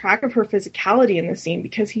keep track of her physicality in the scene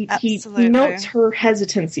because he notes her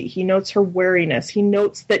hesitancy. He notes her wariness. He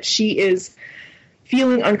notes that she is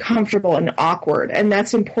feeling uncomfortable and awkward. And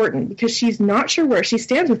that's important because she's not sure where she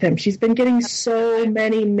stands with him. She's been getting so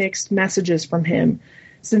many mixed messages from him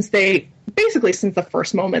since the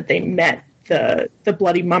first moment they met the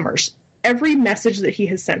Bloody Mummers. Every message that he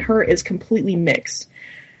has sent her is completely mixed.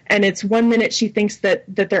 And it's one minute she thinks that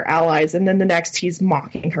they're allies, and then the next he's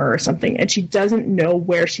mocking her or something. And she doesn't know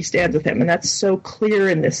where she stands with him. And that's so clear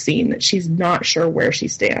in this scene that she's not sure where she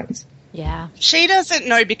stands. Yeah. She doesn't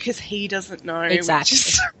know because he doesn't know. Exactly.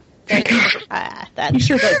 He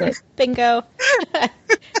sure doesn't. Bingo.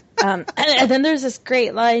 And then there's this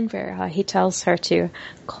great line where he tells her to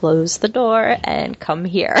close the door and come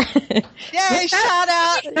here. Yay, shout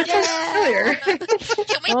out! Yeah. Can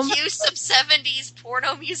we cue some 70s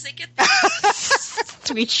porno music at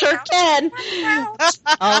this? We sure can.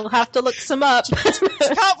 I'll have to look some up.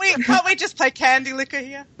 Can't we just play Candy Liquor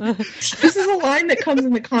here? This is a line that comes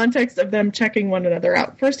in the context of them checking one another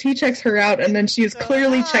out. First he checks her out, and then she is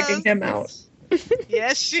clearly checking him out.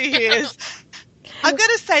 Yes, she is. I've got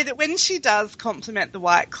to say that when she does compliment the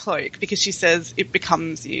white cloak, because she says it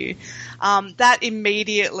becomes you, that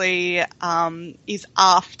immediately is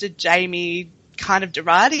after Jamie kind of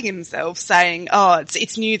deriding himself, saying, "Oh,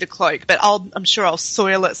 it's new, the cloak, but I'm sure I'll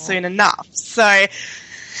soil it soon enough." So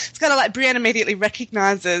it's kind of like Brienne immediately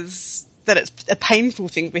recognises that it's a painful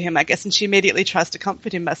thing for him, I guess, and she immediately tries to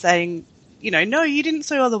comfort him by saying, no, you didn't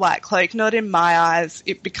soil the white cloak. Not in my eyes.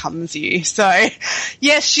 It becomes you. So,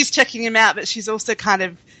 yes, she's checking him out, but she's also kind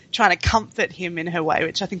of trying to comfort him in her way,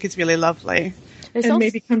 which I think is really lovely.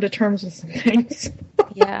 Maybe come to terms with some things.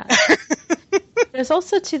 Yeah. There's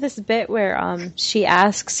also to this bit where she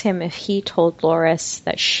asks him if he told Loris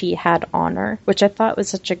that she had honor, which I thought was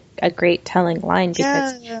such a great telling line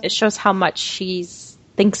because it shows how much she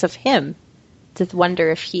thinks of him to wonder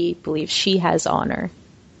if he believes she has honor.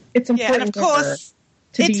 It's important of course,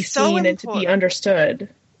 for her to be seen and to be understood.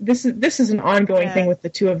 This is an ongoing thing with the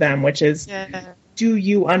two of them, which is, do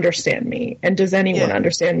you understand me? And does anyone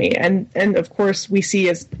understand me? And of course, we see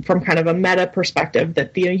as from kind of a meta perspective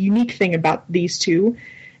that the unique thing about these two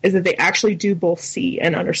is that they actually do both see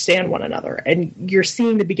and understand one another. And you're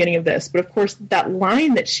seeing the beginning of this. But of course, that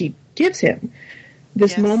line that she gives him,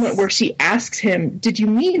 this moment where she asks him, did you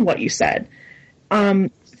mean what you said?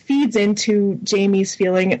 Feeds into Jamie's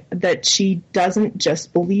feeling that she doesn't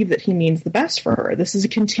just believe that he means the best for her. This is a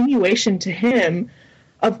continuation to him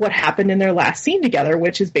of what happened in their last scene together,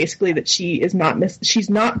 which is basically that she's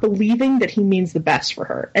not believing that he means the best for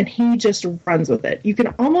her, and he just runs with it. You can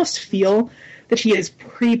almost feel that he has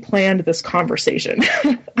pre-planned this conversation.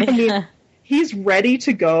 I mean, he's ready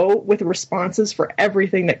to go with responses for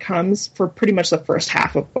everything that comes for pretty much the first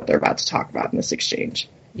half of what they're about to talk about in this exchange.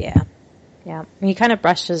 Yeah. Yeah, he kind of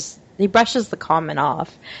brushes the comment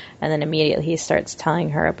off, and then immediately he starts telling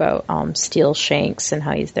her about Steel Shanks and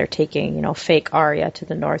how they're taking, fake Arya to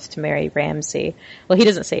the north to marry Ramsay. Well, he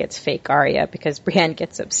doesn't say it's fake Arya because Brienne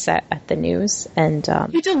gets upset at the news, and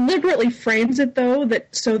he deliberately frames it though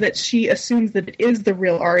so that she assumes that it is the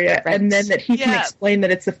real Arya, and then that he can explain that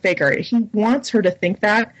it's the fake Arya. He wants her to think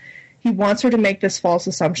that. He wants her to make this false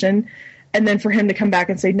assumption. And then for him to come back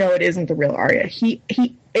and say, no, it isn't the real Arya.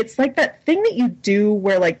 It's like that thing that you do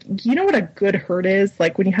where, like, you know what a good hurt is?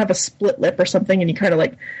 Like when you have a split lip or something and you kind of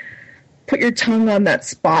like put your tongue on that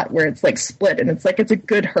spot where it's like split and it's like, it's a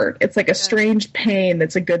good hurt. It's like a strange pain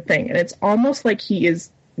that's a good thing. And it's almost like he is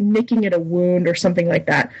nicking at a wound or something like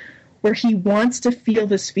that. where he wants to feel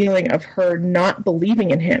this feeling of her not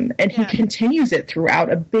believing in him, and he continues it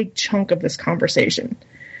throughout a big chunk of this conversation.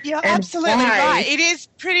 You're And absolutely why- right. It is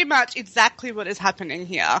pretty much exactly what is happening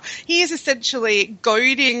here. He is essentially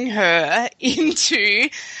goading her into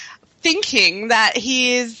thinking that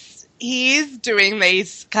he is doing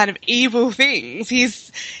these kind of evil things.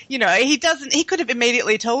 He could have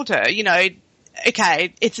immediately told her,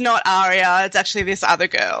 okay, it's not Arya, it's actually this other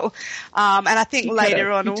girl. And I think He later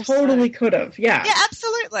could've. on He also... totally could have, yeah. Yeah,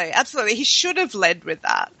 absolutely, absolutely. He should have led with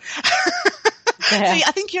that. Yeah. So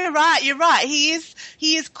I think you're right. You're right. He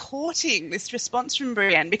is courting this response from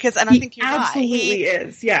Brienne because, and I think you're right. Absolutely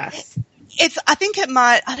is. Yes. I think it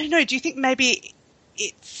might. I don't know. Do you think maybe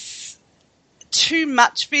it's too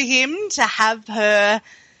much for him to have her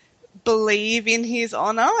believe in his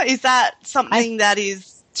honor? Is that something that is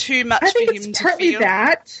too much I think for him it's to partly feel?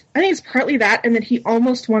 that. I think it's partly that, and that he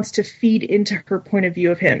almost wants to feed into her point of view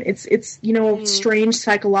of him. It's a strange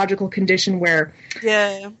psychological condition where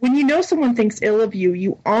Yeah. when you know someone thinks ill of you,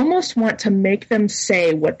 you almost want to make them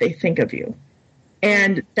say what they think of you.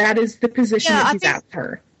 And that is the position Yeah, that I he's think- at with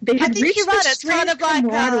her. They had think reached you're right. this It's kind strange of like,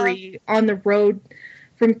 camaraderie on the road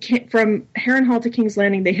from Harrenhal to King's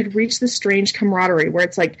Landing. They had reached this strange camaraderie where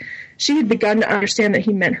it's like she had begun to understand that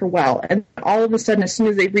he meant her well. And all of a sudden, as soon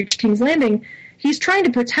as they reach King's Landing, he's trying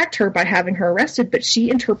to protect her by having her arrested, but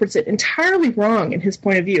she interprets it entirely wrong in his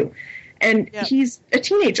point of view. And he's a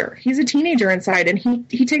teenager. He's a teenager inside, and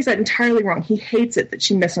he takes that entirely wrong. He hates it that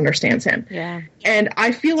she misunderstands him. Yeah. And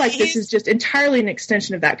I feel like this is just entirely an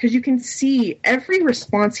extension of that, because you can see every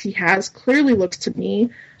response he has clearly looks to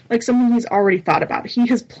me like something he's already thought about. He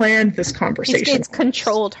has planned this conversation. It's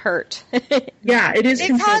controlled hurt. Yeah, it is It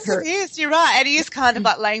controlled kind hurt. of is, you're right. And he is kind of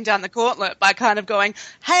like laying down the gauntlet by kind of going,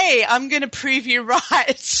 hey, I'm going to prove you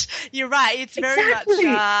right. You're right. It's very Exactly.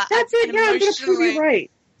 much... That's it. Yeah, I'm going to prove you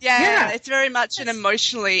right. Yeah, it's very much an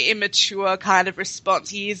emotionally immature kind of response.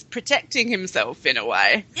 He is protecting himself in a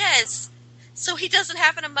way. Yes. So he doesn't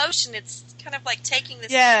have an emotion. It's kind of like taking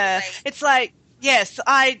this Yeah. away. It's like, yes,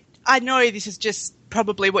 I know this is just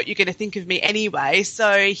probably what you're going to think of me anyway,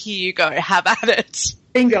 so here you go, have at it.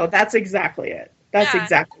 Bingo. That's exactly it. That's Yeah.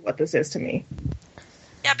 exactly what this is to me.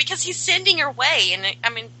 Yeah, because he's sending her away, and I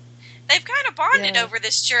mean, they've kind of bonded over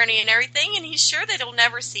this journey and everything, and he's sure that he'll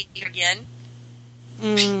never see her again.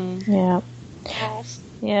 Yeah. Well,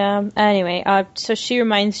 Yeah. Anyway, so she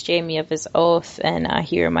reminds Jaime of his oath, and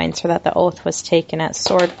he reminds her that the oath was taken at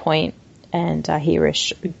sword point, and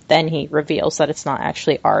then he reveals that it's not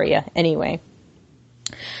actually Arya anyway.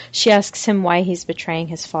 She asks him why he's betraying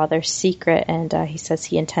his father's secret, and he says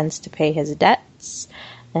he intends to pay his debts.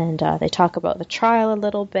 And they talk about the trial a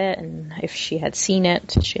little bit, and if she had seen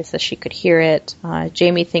it, she says she could hear it.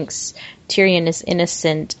 Jaime thinks Tyrion is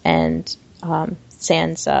innocent, and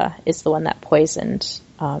Sansa is the one that poisoned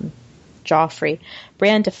Joffrey.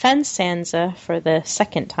 Bran defends Sansa for the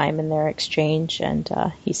second time in their exchange, and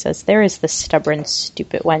he says, "There is the stubborn,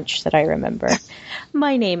 stupid wench that I remember.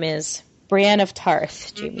 My name is Brienne of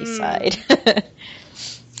Tarth," Jaime sighed.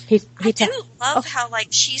 I do love how, like,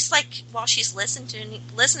 she's like, while she's listening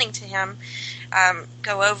to him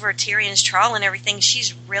go over Tyrion's trial and everything,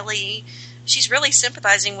 she's really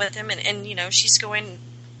sympathizing with him, and you know, she's going,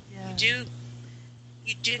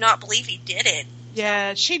 you do not believe he did it.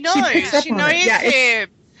 Yeah, she knows. She knows him.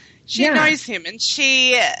 She knows him, and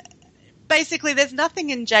she basically, there's nothing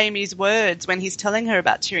in Jaime's words when he's telling her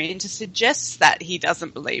about Tyrion to suggest that he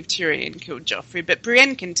doesn't believe Tyrion killed Joffrey, but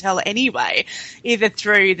Brienne can tell anyway, either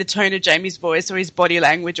through the tone of Jaime's voice or his body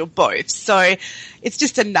language or both. So it's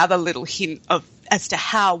just another little hint as to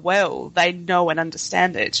how well they know and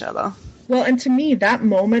understand each other. Well, and to me, that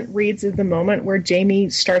moment reads as the moment where Jaime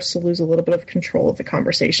starts to lose a little bit of control of the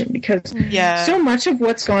conversation, because so much of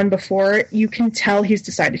what's gone before, you can tell he's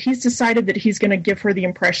decided. He's decided that he's going to give her the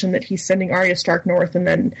impression that he's sending Arya Stark north, and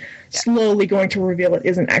then slowly going to reveal it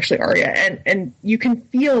isn't actually Arya. And you can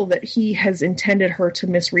feel that he has intended her to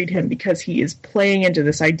misread him, because he is playing into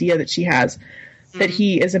this idea that she has, that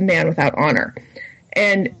he is a man without honor.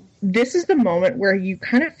 And this is the moment where you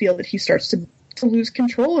kind of feel that he starts to lose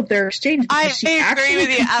control of their exchange, because she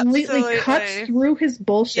actually completely cuts through his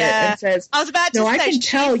bullshit and says, I was about to "No, say, I can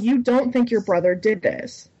tell you don't think your brother did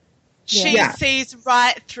this." She sees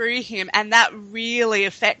right through him, and that really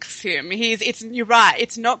affects him. You're right,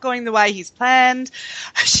 it's not going the way he's planned.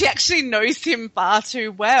 She actually knows him far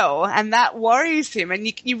too well, and that worries him,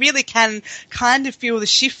 and you really can kind of feel the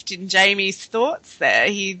shift in Jaime's thoughts there.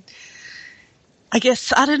 I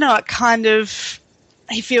guess, I don't know,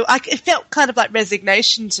 it felt kind of like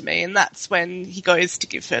resignation to me, and that's when he goes to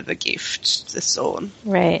give her the gift, the sword.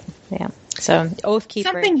 Right, yeah. So, Oathkeeper.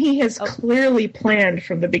 Something he has clearly planned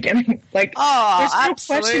from the beginning. Like, there's no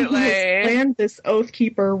question he has planned this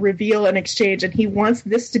Oathkeeper reveal and exchange, and he wants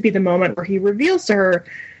this to be the moment where he reveals to her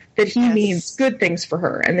that he means good things for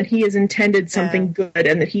her, and that he has intended something good,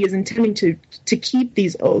 and that he is intending to keep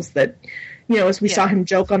these oaths that, you know, as we saw him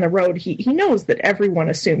joke on the road, he knows that everyone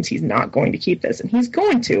assumes he's not going to keep this, and he's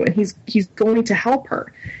going to, and he's going to help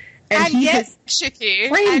her. And he has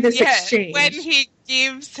framed this exchange. When he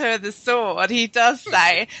gives her the sword, he does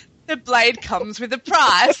say, the blade comes with a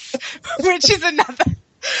price, which is another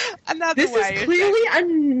this way. Is clearly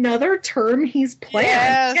another term he's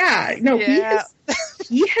planned.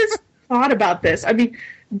 He has thought about this. I mean,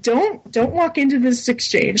 don't walk into this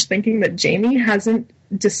exchange thinking that Jamie hasn't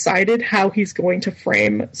decided how he's going to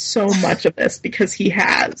frame so much of this, because he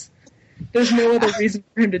has. There's no other reason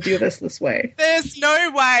for him to do this way. There's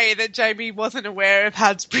no way that Jamie wasn't aware of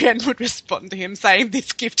how Brienne would respond to him saying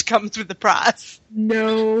this gift comes with a price.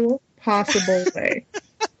 No possible way.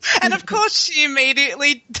 And of course she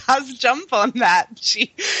immediately does jump on that.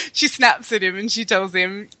 She snaps at him and she tells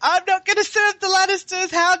him, I'm not going to serve the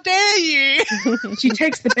Lannisters, how dare you? She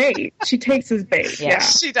takes the bait. She takes his bait, yeah.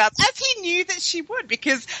 She does. As he knew that she would,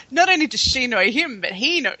 because not only does she know him, but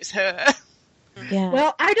he knows her. Yeah.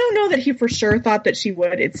 Well, I don't know that he for sure thought that she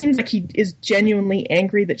would. It seems like he is genuinely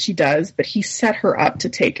angry that she does, but he set her up to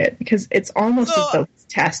take it, because it's almost as though he's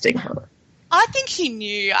testing her. I think he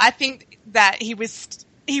knew. I think that he would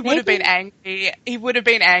have been angry. He would have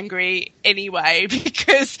been angry anyway,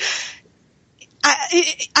 because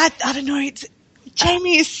I don't know.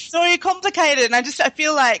 Jamie is so complicated, and I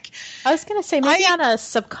feel like... I was going to say, maybe on a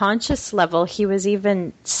subconscious level, he was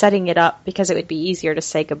even setting it up because it would be easier to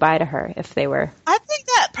say goodbye to her if they were... I think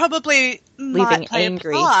that probably leaving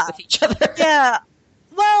angry with each other. Yeah.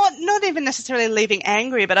 Well, not even necessarily leaving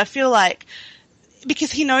angry, but I feel like...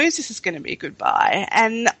 Because he knows this is going to be a goodbye,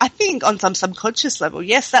 and I think on some subconscious level,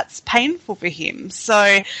 yes, that's painful for him.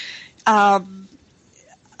 So, I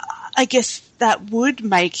guess that would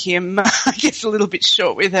make him, a little bit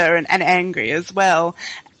short with her and angry as well.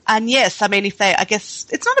 And yes, I mean, I guess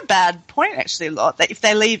it's not a bad point actually, Lot, that if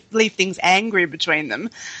they leave things angry between them,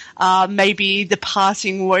 maybe the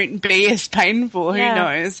parting won't be as painful. Who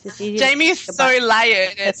knows? Jamie is so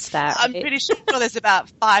layered. I'm pretty sure there's about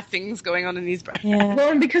 5 things going on in his brain. Yeah.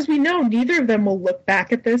 Well, and because we know neither of them will look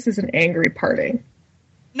back at this as an angry parting.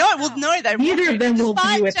 No, they neither of them will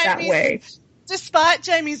view it that way. Despite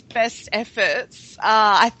Jamie's best efforts,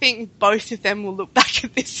 I think both of them will look back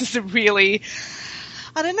at this as a really,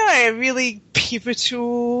 really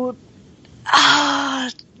pivotal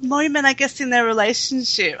moment, I guess, in their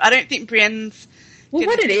relationship. I don't think Brienne's... Well,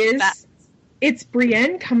 what it is, it's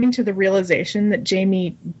Brienne coming to the realization that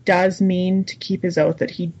Jamie does mean to keep his oath,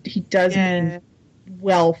 that he does mean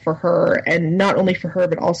well for her, and not only for her,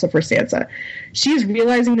 but also for Sansa. She's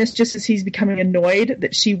realizing this just as he's becoming annoyed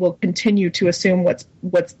that she will continue to assume what's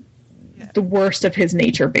the worst of his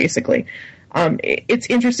nature, basically. It's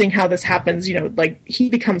interesting how this happens, like he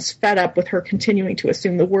becomes fed up with her continuing to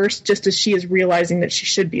assume the worst, just as she is realizing that she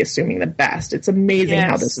should be assuming the best. It's amazing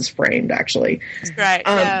how this is framed, actually. It's great,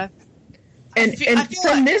 yeah. And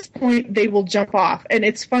from this point, they will jump off. And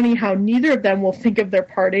it's funny how neither of them will think of their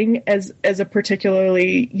parting as a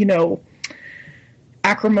particularly,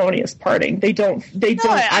 acrimonious parting. They don't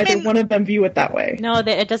one of them view it that way. No,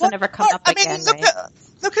 it doesn't ever come up again.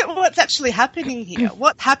 Look at what's actually happening here.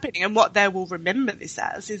 What's happening and what they will remember this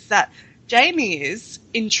as is that Jamie is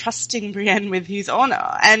entrusting Brienne with his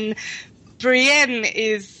honor. And Brienne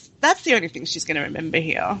that's the only thing she's going to remember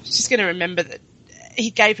here. She's going to remember that he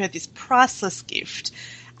gave her this priceless gift,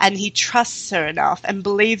 and he trusts her enough and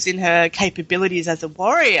believes in her capabilities as a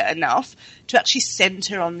warrior enough to actually send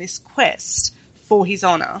her on this quest for his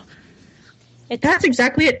honor. That's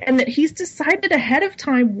exactly it. And that he's decided ahead of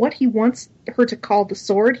time what he wants her to call the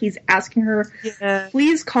sword. He's asking her,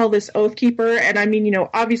 please call this Oathkeeper. And I mean,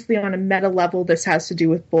 obviously on a meta level, this has to do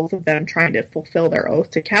with both of them trying to fulfill their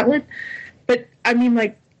oath to Catelyn. But I mean,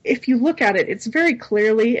 like, if you look at it, it's very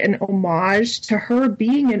clearly an homage to her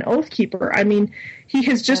being an Oathkeeper. I mean, he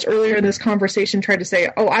has just earlier in this conversation tried to say,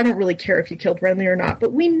 I don't really care if you killed Renly or not.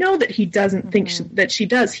 But we know that he doesn't think that she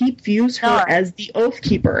does. He views her as the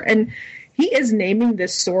Oathkeeper. And he is naming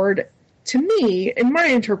this sword, to me, in my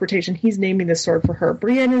interpretation, he's naming this sword for her.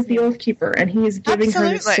 Brienne is the Oathkeeper, and he is giving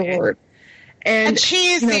her the sword. And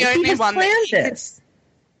she is the only one planned this.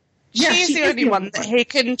 Yeah, she's she the is only one that he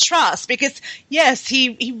can trust because, yes,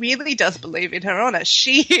 he really does believe in her honour.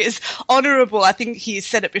 She is honourable. I think he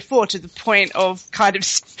said it before to the point of kind of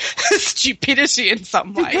stupidity in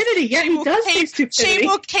some ways. Stupidity, yeah, he does say stupidity. She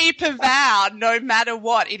will keep her vow no matter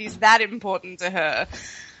what. It is that important to her.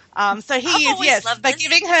 So he I've is, always yes, loved by this.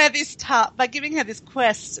 giving her this by giving her this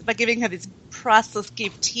quest, by giving her this priceless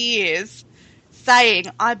gift, he is saying,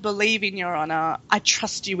 I believe in your honour, I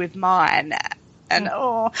trust you with mine. And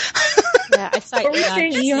Yeah, I saw What were you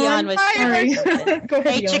saying, Eon was Sorry. Go ahead,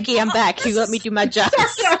 hey, Eon. Chicky, I'm back. You let me do my job.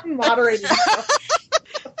 I'm moderating.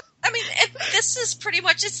 I mean, this is pretty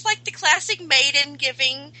much, it's like the classic maiden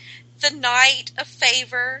giving the knight a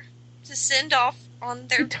favor to send off on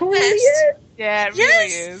their Totally quest. is. yeah, it Yes.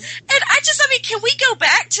 really is. And I mean, can we go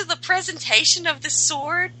back to the presentation of the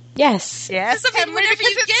sword? Yes. Yes, Because, I mean, can we? whenever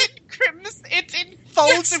Because you it's in crimson, it's in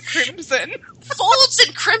folds Yes. of crimson. Folds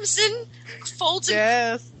in crimson, folds in,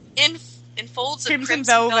 Yes. in folds Crimson of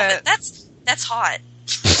crimson velvet. That's hot.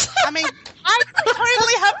 I mean, I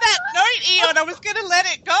totally have that note, Eon. I was going to let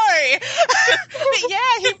it go. But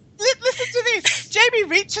yeah, listen to this. Jamie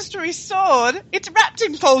reaches for his sword. It's wrapped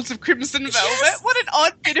in folds of crimson velvet. Yes. What an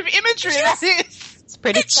odd bit of imagery that is. It's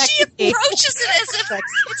pretty And she sexy. approaches it as if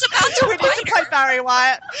it's about to We need bite to her. play Barry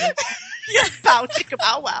Wyatt. Bow chicka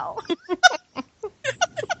bow wow.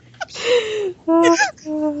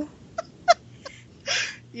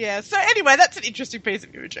 Yeah, so anyway, that's an interesting piece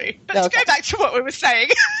of imagery. But to Okay. go back to what we were saying.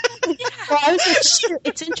 Well, I was like,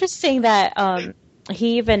 it's interesting that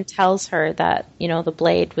he even tells her that, you know, the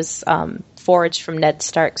blade was forged from Ned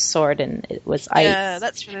Stark's sword and it was ice. Yeah,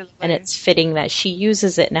 that's really lovely. And it's fitting that she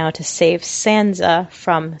uses it now to save Sansa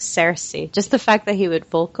from Cersei. Just the fact that he would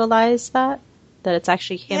vocalize that it's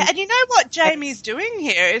actually him. Yeah, and you know what Jamie's doing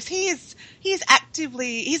here is he's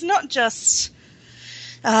actively, he's not just,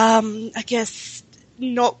 I guess,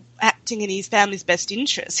 not acting in his family's best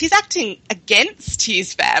interest. He's acting against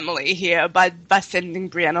his family here by sending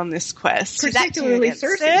Brienne on this quest. He's acting Particularly against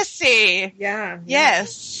Cersei. Cersei. Yeah.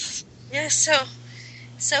 Yes. Yeah,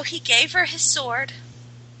 so he gave her his sword.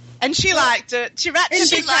 And she liked it. She wrapped And her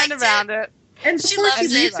she big hand liked around it. And She before she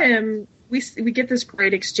loves leaves it. him, we get this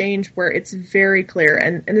great exchange where it's very clear,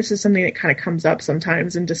 and this is something that kind of comes up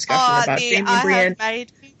sometimes in discussion about Jamie and Brienne.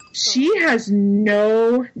 She has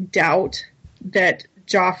no doubt that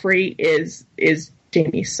Joffrey is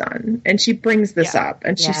Jamie's son, and she brings this up,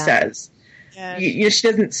 and she Yeah. says, Yeah. you know, she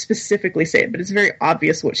doesn't specifically say it, but it's very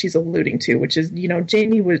obvious what she's alluding to, which is, you know,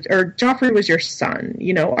 Joffrey was your son.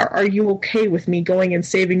 You know, are you okay with me going and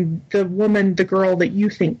saving the girl that you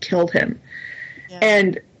think killed him? Yeah.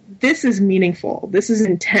 And this is meaningful. This is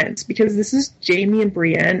intense because this is Jamie and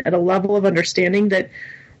Brienne at a level of understanding that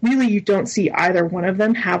really you don't see either one of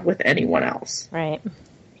them have with anyone else. Right.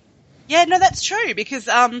 Yeah, no, that's true because,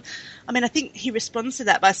 I mean, I think he responds to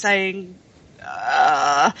that by saying,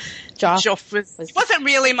 Joff wasn't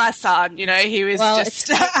really my son, you know, he was it's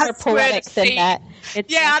just more poetic than seed. that.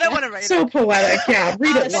 It's Yeah, I don't want to read So it. poetic, yeah.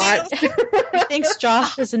 Read it lots. He thinks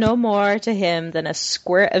Joff is no more to him than a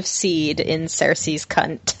squirt of seed in Cersei's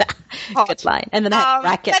cunt. Good line. And then I have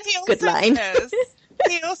brackets. But he also Good line.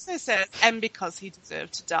 he also says, and because he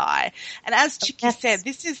deserved to die. And as Chicky Yes. said,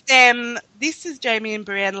 this is Jamie and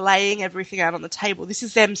Brienne laying everything out on the table. This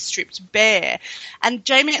is them stripped bare. And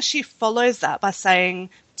Jamie actually follows that by saying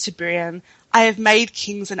to Brienne, I have made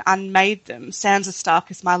kings and unmade them. Sansa Stark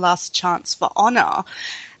is my last chance for honour.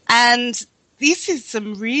 And this is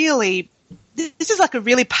like a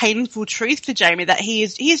really painful truth for Jamie that he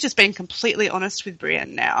has just been completely honest with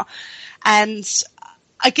Brienne now. And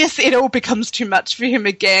I guess it all becomes too much for him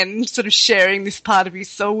again, sort of sharing this part of his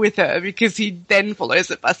soul with her, because he then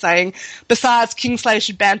follows it by saying, besides, Kingslayer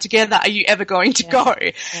should band together. Are you ever going to go?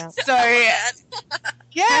 Yeah. So,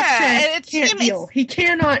 yeah, it's Can't him. deal. He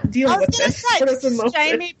cannot deal I was with going to this. say, What is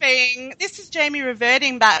emotion? this is Jamie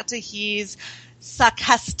reverting back to his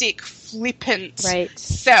sarcastic, flippant Right.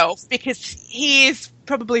 self, because he is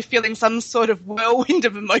probably feeling some sort of whirlwind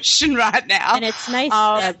of emotion right now. And it's nice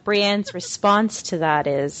that Brienne's response to that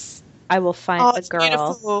is, I will find the it's girl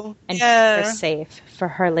beautiful. and Yeah. keep her safe for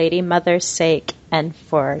her lady mother's sake and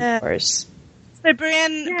for Yeah. yours. So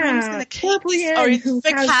Brienne's going to poor keep this Brienne, oath who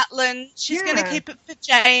for has- Catelyn. She's going to Yeah. keep it for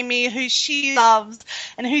Jamie, who she loves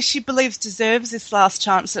and who she believes deserves this last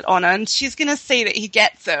chance at honour. And she's going to see that he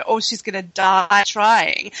gets it, or she's going to die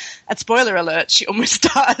trying. And spoiler alert, she almost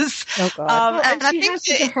does. Oh, God. Well, and I she think has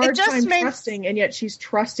such a it hard just time means trusting, and yet she's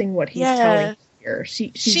trusting what he's Yeah. telling her.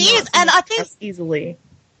 She's She not is, and gonna I think- trust easily.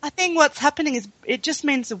 I think what's happening is it just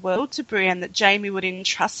means the world to Brienne that Jaime would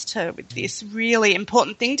entrust her with this really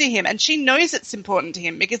important thing to him. And she knows it's important to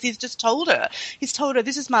him because he's just told her. He's told her,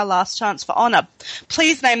 this is my last chance for honor.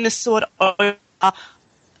 Please name this sword over.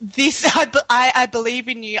 I believe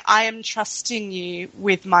in you. I am trusting you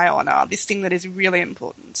with my honor. This thing that is really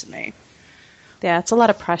important to me. Yeah, it's a lot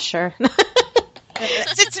of pressure.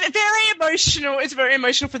 It's very emotional. It's very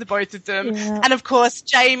emotional for the both of them. Yeah. And of course,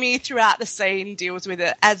 Jaime throughout the scene deals with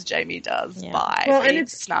it as Jaime does by being and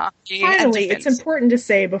it's snarky. Finally, and it's important to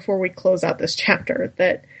say before we close out this chapter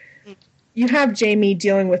that you have Jaime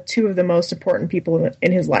dealing with two of the most important people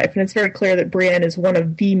in his life, and it's very clear that Brienne is one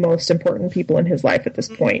of the most important people in his life at this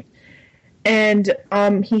point. And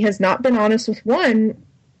he has not been honest with one,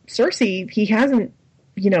 Cersei. He hasn't,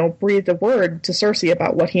 breathed a word to Cersei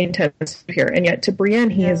about what he intends to do here, and yet to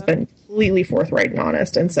Brienne he has been completely forthright and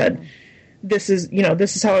honest and said, this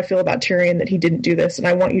is how I feel about Tyrion, that he didn't do this, and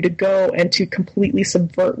I want you to go and to completely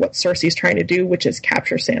subvert what Cersei's trying to do, which is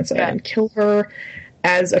capture Sansa and kill her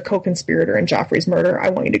as a co-conspirator in Joffrey's murder. I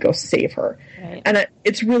want you to go save her. Right. And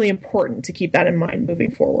it's really important to keep that in mind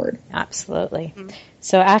moving forward. Absolutely. Mm-hmm.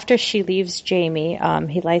 So after she leaves Jaime,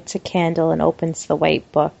 he lights a candle and opens the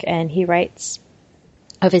White Book, and he writes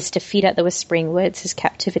of his defeat at the Whispering Woods, his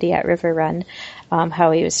captivity at River Run,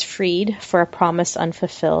 how he was freed for a promise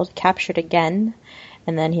unfulfilled, captured again,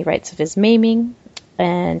 and then he writes of his maiming,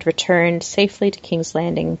 and returned safely to King's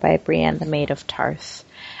Landing by Brienne, the Maid of Tarth.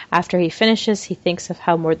 After he finishes, he thinks of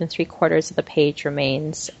how more than 3/4 of the page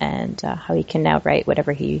remains, and how he can now write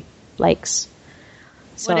whatever he likes.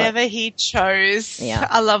 So, whatever he chose. Yeah.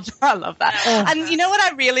 I love that. And you know what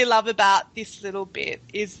I really love about this little bit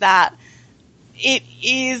is that it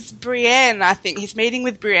is Brienne, I think. His meeting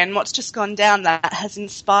with Brienne, what's just gone down, that has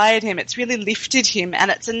inspired him. It's really lifted him, and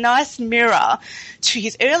it's a nice mirror to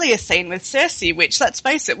his earlier scene with Cersei, which, let's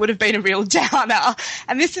face it, would have been a real downer.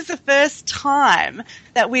 And this is the first time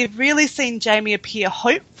that we've really seen Jaime appear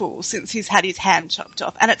hopeful since he's had his hand chopped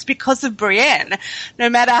off. And it's because of Brienne. No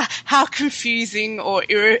matter how confusing or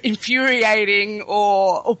infuriating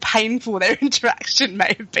or painful their interaction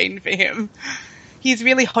may have been for him, he's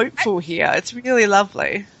really hopeful here. It's really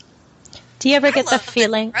lovely. Do you ever get the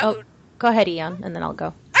feeling... Oh, go ahead, Eon, and then I'll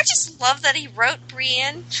go. I just love that he wrote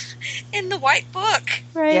Brienne in the White Book.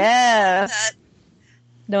 Right. Yeah.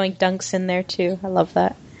 Knowing Dunk's in there, too. I love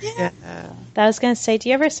that. Yeah. I was going to say, do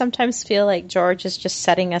you ever sometimes feel like George is just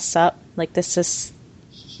setting us up? Like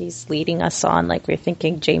he's leading us on. Like we're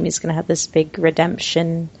thinking Jaime's going to have this big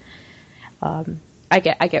redemption. I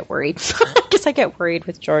get worried. I guess I get worried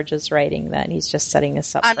with George's writing that he's just setting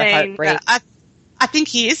us up for heartbreak. I think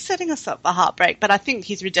he is setting us up for heartbreak, but I think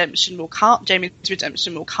his redemption will come. Jaime's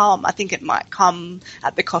redemption will come. I think it might come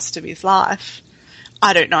at the cost of his life.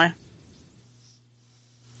 I don't know.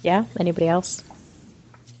 Yeah? Anybody else?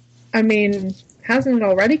 I mean, hasn't it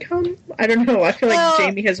already come? I don't know. I feel like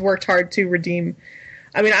Jaime has worked hard to redeem.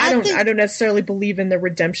 I mean, I don't necessarily believe in the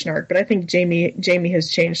redemption arc, but I think Jaime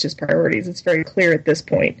has changed his priorities. It's very clear at this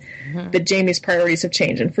point that Jaime's priorities have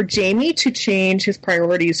changed. And for Jaime to change his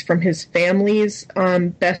priorities from his family's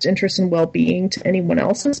best interest and well-being to anyone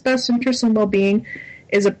else's best interest and well-being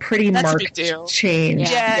is a pretty marked change.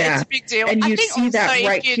 Yeah, it's a big deal. And you see that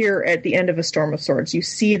right here at the end of A Storm of Swords. You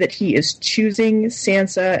see that he is choosing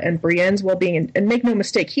Sansa and Brienne's well-being. And make no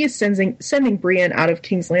mistake, he is sending Brienne out of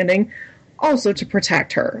King's Landing also to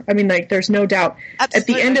protect her. I mean, like, there's no doubt.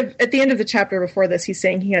 Absolutely. At the end of the chapter before this, he's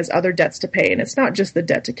saying he has other debts to pay, and it's not just the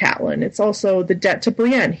debt to Catelyn; it's also the debt to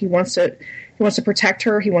Brienne. He wants to protect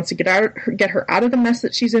her. He wants to get her out of the mess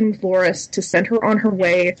that she's in with Loras, to send her on her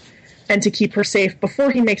way, and to keep her safe before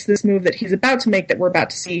he makes this move that he's about to make, that we're about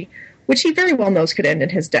to see, which he very well knows could end in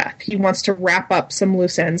his death. He wants to wrap up some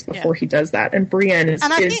loose ends before he does that, and Brienne is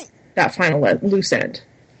that final loose end.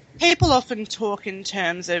 People often talk in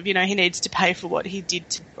terms of, he needs to pay for what he did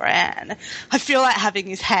to Bran. I feel like having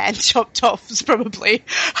his hand chopped off is probably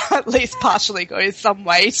at least partially goes some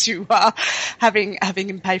way to having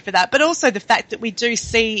him pay for that. But also the fact that we do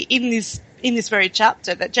see in this very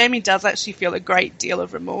chapter that Jaime does actually feel a great deal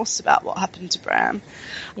of remorse about what happened to Bran.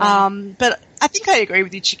 Yeah. But I think I agree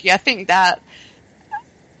with you, Chicky. I think that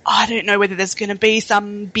I don't know whether there's going to be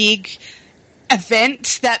some big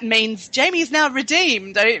event that means Jaime is now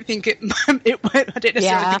redeemed. I don't think I don't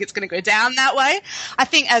necessarily think it's going to go down that way. I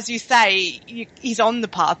think, as you say, he's on the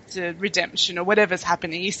path to redemption or whatever's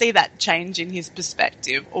happening. You see that change in his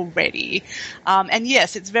perspective already. And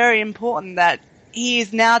yes, it's very important that he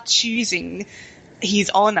is now choosing his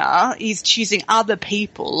honour. He's choosing other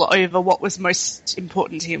people over what was most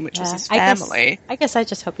important to him, which was his family. I guess I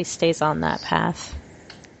just hope he stays on that path.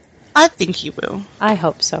 I think he will. I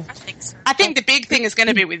hope so. I think so. I think the big thing is going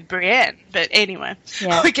to be with Brienne, but anyway,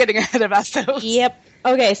 Yeah. we're getting ahead of ourselves. Yep.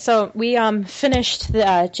 Okay, so we finished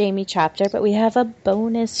the Jamie chapter, but we have a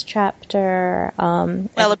bonus chapter.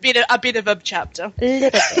 Well, a bit of a chapter. Little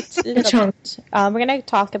bit. chunk. We're going to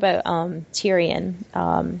talk about Tyrion.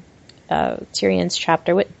 Tyrion's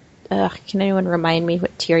chapter. What? Can anyone remind me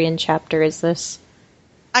what Tyrion chapter is this?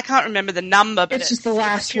 I can't remember the number, but It's just the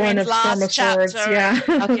last one of Tyrion's Storm of last Swords. chapter.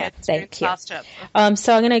 Yeah. Okay, thank Tyrion's you. last chapter.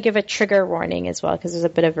 So I'm going to give a trigger warning as well because there's a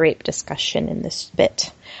bit of rape discussion in this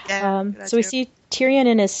bit. Yeah, good So we idea. see Tyrion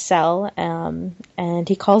in his cell, and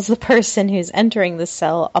he calls the person who's entering the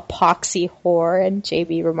cell epoxy whore, and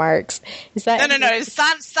JB remarks, "Is that No,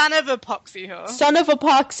 son of epoxy whore. son of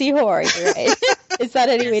epoxy whore?" You're right. Is that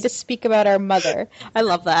any way to speak about our mother? I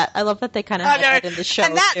love that. I love that they kind of had that in the show.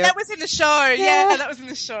 And that too. was in the show. Yeah, that was in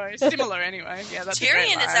the show. Similar anyway. Yeah, that's a great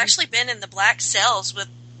Tyrion has line. actually been in the black cells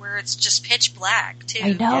where it's just pitch black too.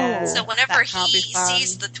 I know. Yeah. So whenever That can't he be fun.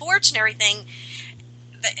 sees the torch and everything,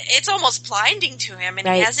 it's almost blinding to him, and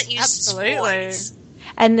Right. he hasn't used Absolutely. his voice.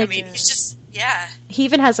 And I the, mean, he's just he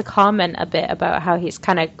even has a comment a bit about how he's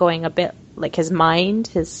kind of going a bit like his mind,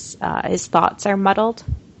 his thoughts are muddled,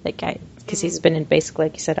 like because he's been in basically,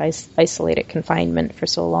 like you said, isolated confinement for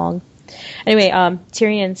so long. Anyway,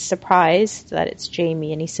 Tyrion's surprised that it's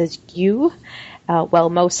Jamie, and he says, "You." Well,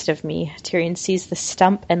 most of me. Tyrion sees the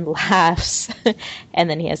stump and laughs, and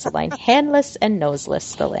then he has the line, "Handless and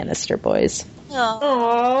noseless, the Lannister boys."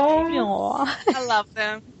 Oh. I love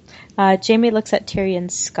them. Jamie looks at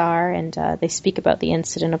Tyrion's scar, and they speak about the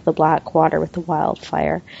incident of the black water with the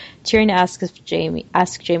wildfire. Tyrion asks Jamie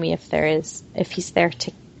if he's there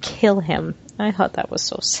to kill him. I thought that was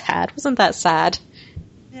so sad. Wasn't that sad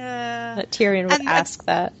Yeah. that Tyrion would And ask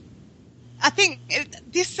that? I think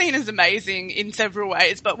this scene is amazing in several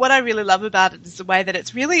ways, but what I really love about it is the way that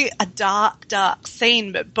it's really a dark, dark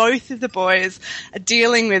scene, but both of the boys are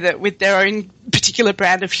dealing with it with their own particular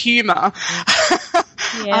brand of humour,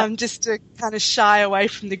 Yeah. just to kind of shy away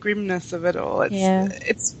from the grimness of it all.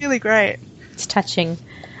 It's really great. It's touching.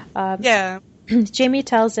 Yeah. Jamie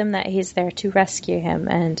tells him that he's there to rescue him,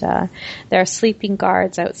 and there are sleeping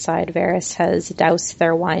guards outside. Varys has doused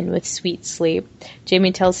their wine with sweet sleep.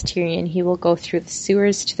 Jamie tells Tyrion he will go through the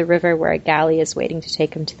sewers to the river where a galley is waiting to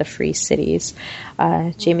take him to the free cities.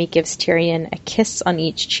 Jamie gives Tyrion a kiss on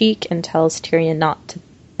each cheek and tells Tyrion not to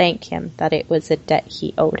thank him, that it was a debt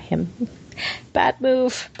he owed him. Bad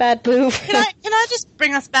move. Can I just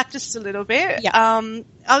bring us back just a little bit? Yeah.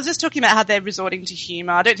 I was just talking about how they're resorting to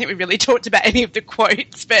humour. I don't think we really talked about any of the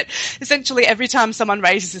quotes, but essentially every time someone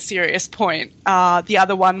raises a serious point, the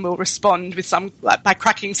other one will respond with by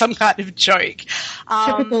cracking some kind of joke.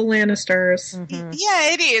 Typical Lannisters.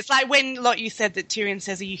 Yeah, it is. Like when you said that Tyrion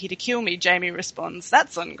says, "Are you here to kill me?" Jamie responds,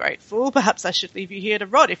 "That's ungrateful. Perhaps I should leave you here to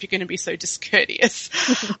rot if you're going to be so discourteous."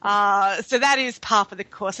 So that is part of the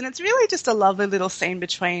course, and it's really just a lovely little scene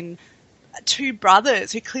between two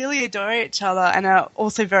brothers who clearly adore each other and are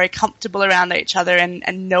also very comfortable around each other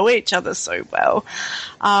and know each other so well.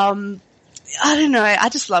 I don't know. I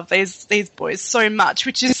just love these boys so much,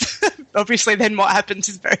 which is obviously then what happens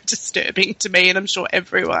is very disturbing to me, and I'm sure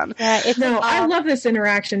everyone. Yeah, I love this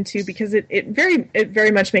interaction too because it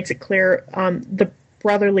very much makes it clear the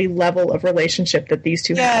brotherly level of relationship that these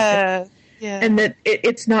two have. Yeah. And that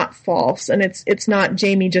it's not false, and it's not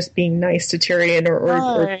Jamie just being nice to Tyrion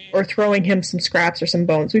or throwing him some scraps or some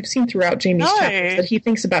bones. We've seen throughout Jamie's chapters that he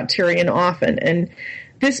thinks about Tyrion often, and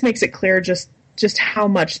this makes it clear just how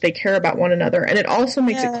much they care about one another. And it also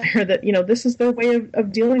makes it clear that, this is their way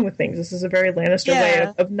of dealing with things. This is a very Lannister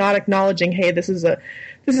way of not acknowledging, hey, this is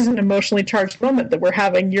an emotionally charged moment that we're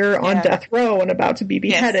having. You're on death row and about to be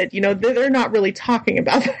beheaded. Yes. They're not really talking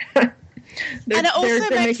about that. And it also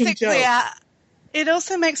makes it clear. It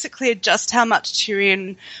also makes it clear just how much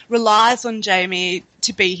Tyrion relies on Jamie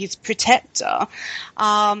to be his protector,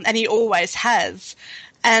 and he always has.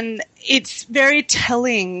 And it's very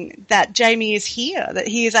telling that Jamie is here, that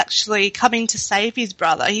he is actually coming to save his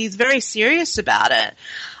brother. He's very serious about it,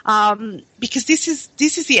 because this is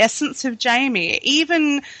the essence of Jamie.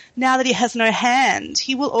 Even now that he has no hand,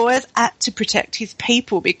 he will always act to protect his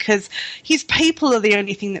people because his people are the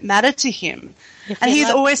only thing that matter to him. And he's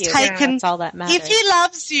always taken. That's all that matters. If he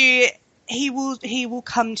loves you, he will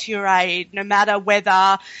come to your aid, no matter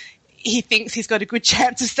whether he thinks he's got a good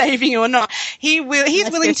chance of saving you or not. He's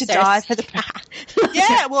willing to die for the.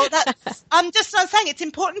 Yeah, well, I'm saying it's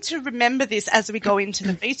important to remember this as we go into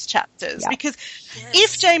the Feast chapters, because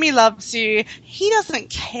if Jamie loves you, he doesn't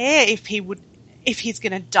care if he would if he's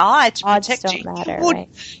going to die to Odds protect don't you. matter, right?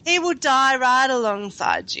 He will die right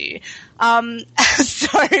alongside you.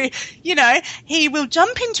 So, you know, he will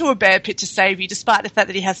jump into a bear pit to save you despite the fact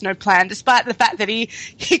that he has no plan, despite the fact that he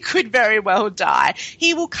could very well die.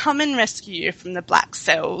 He will come and rescue you from the black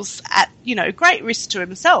cells at, you know, great risk to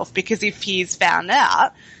himself, because if he's found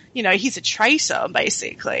out, you know, he's a traitor,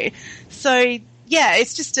 basically. So, yeah,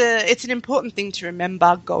 it's an important thing to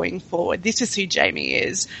remember going forward. This is who Jamie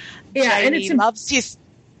is. Yeah, Jamie and it's loves his...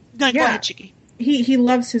 No, go ahead, Chicky. He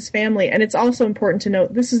loves his family, and it's also important to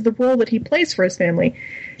note this is the role that he plays for his family.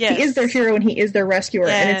 Yes. He is their hero and he is their rescuer.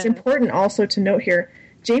 Yeah. And it's important also to note here,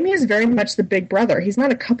 Jamie is very much the big brother. He's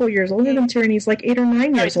not a couple years older than Tyrion. He's like 8 or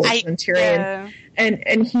 9 years older than Tyrion. Yeah.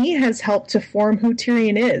 And he has helped to form who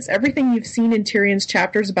Tyrion is. Everything you've seen in Tyrion's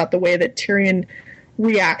chapters about the way that Tyrion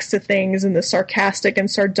reacts to things and the sarcastic and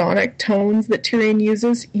sardonic tones that Tyrion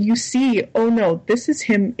uses, you see, oh no, this is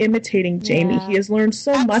him imitating Jamie. Yeah. He has learned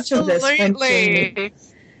so much of this from Jamie.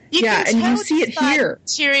 Yeah, and you see it here.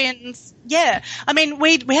 Tyrion's, yeah. I mean,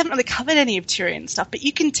 we haven't really covered any of Tyrion's stuff, but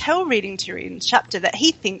you can tell reading Tyrion's chapter that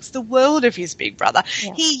he thinks the world of his big brother.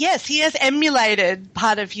 Yeah. He has emulated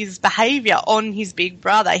part of his behaviour on his big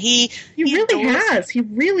brother. He really has. He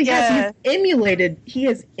really has. He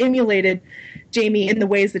has emulated Jamie in the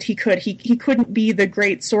ways that he could. He couldn't be the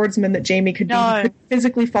great swordsman that Jamie could be. He could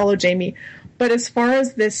physically follow Jamie. But as far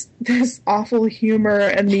as this awful humor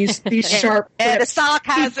and these sharp the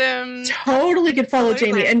sarcasm, totally could follow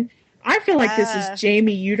Jamie. And I feel like this is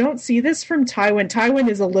Jamie. You don't see this from Tywin. Tywin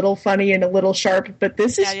is a little funny and a little sharp, but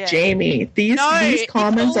this is Jamie. These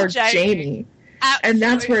comments are Jamie.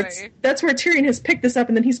 Absolutely. And that's where Tyrion has picked this up,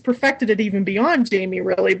 and then he's perfected it even beyond Jamie,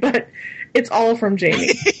 really. But it's all from Jamie.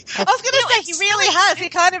 I was going to say he really has.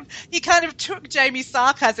 He kind of took Jamie's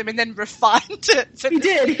sarcasm and then refined it. He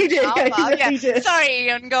did. He did. Sorry,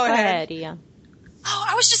 Ian. Go ahead. Ian. Oh,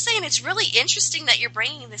 I was just saying it's really interesting that you're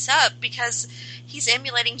bringing this up because he's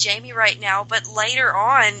emulating Jamie right now, but later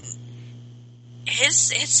on, his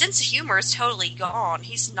sense of humor is totally gone.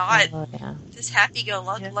 He's not this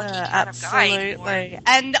happy-go-lucky kind of guy anymore.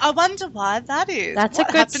 And I wonder why that is. That's a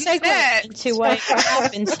good segue into what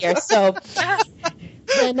happens here. So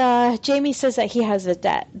when Jamie says that he has a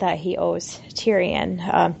debt that he owes Tyrion,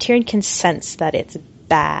 Tyrion can sense that it's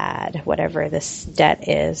bad, whatever this debt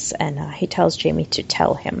is, and he tells Jamie to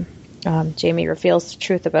tell him. Jamie reveals the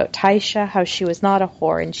truth about Tysha, how she was not a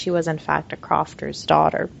whore and she was in fact a crofter's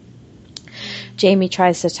daughter. Jamie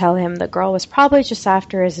tries to tell him the girl was probably just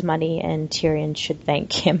after his money and Tyrion should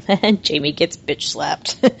thank him, and Jamie gets bitch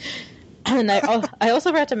slapped. And I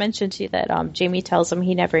also forgot to mention to you that Jamie tells him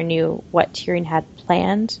he never knew what Tyrion had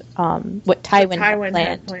planned, what Tywin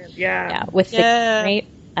had planned. Yeah, with the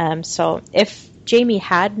right. So if Jamie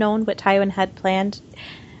had known what Tywin had planned,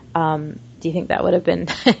 do you think that would have been?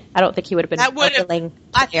 I don't think he would have been willing.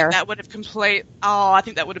 I think that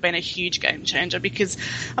would have been a huge game changer because,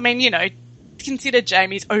 I mean, you know, consider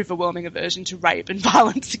Jamie's overwhelming aversion to rape and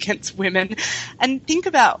violence against women, and think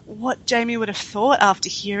about what Jamie would have thought after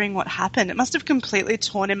hearing what happened. It must have completely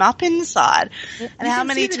torn him up inside. And how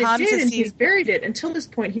many times has he's buried it until this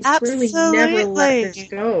point? He's clearly never let this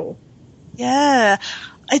go. Yeah,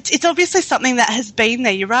 it's obviously something that has been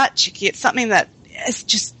there. You're right, Chicky. It's something that has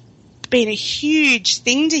just been a huge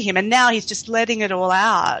thing to him, and now he's just letting it all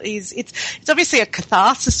out. It's obviously a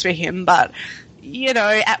catharsis for him, but you know,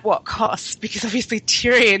 at what cost? Because obviously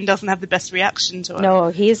Tyrion doesn't have the best reaction to it. No,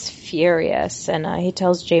 he's furious, and he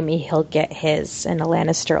tells Jamie he'll get his, and a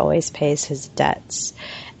Lannister always pays his debts.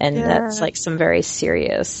 And that's like some very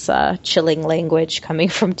serious, chilling language coming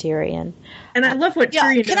from Tyrion. And I love what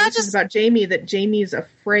Tyrion says about Jamie, that Jamie's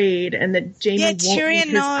afraid and that Jamie won't use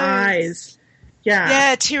his eyes.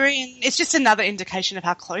 Yeah, Tyrion, it's just another indication of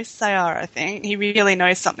how close they are, I think. He really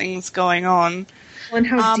knows something's going on. And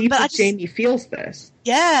how deeply Jamie feels this.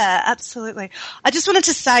 Yeah, absolutely. I just wanted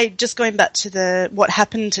to say, just going back to what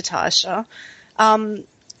happened to Tysha,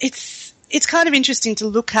 it's kind of interesting to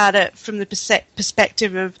look at it from the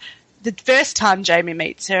perspective of the first time Jamie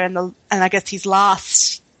meets her and I guess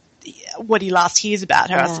what he last hears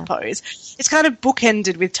about her, I suppose. It's kind of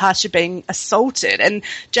bookended with Tysha being assaulted, and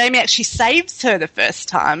Jamie actually saves her the first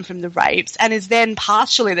time from the rapes and is then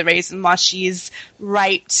partially the reason why she is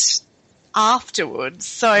raped afterwards.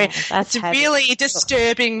 So it's a really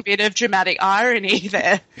disturbing bit of dramatic irony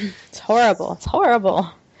there. It's horrible.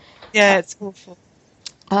 Yeah, it's awful.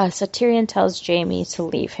 So Tyrion tells Jamie to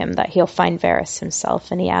leave him, that he'll find Varys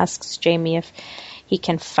himself, and he asks Jamie if he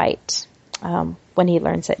can fight. When he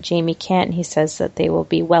learns that Jamie can't, he says that they will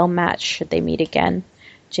be well matched should they meet again.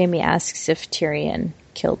 Jamie asks if Tyrion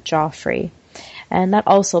killed Joffrey. And that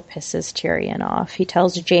also pisses Tyrion off. He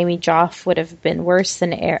tells Jaime Joff would have been worse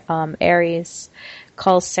than Aerys,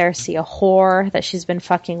 calls Cersei a whore, that she's been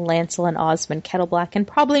fucking Lancel and Osmond Kettleblack, and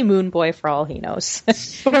probably Moonboy for all he knows.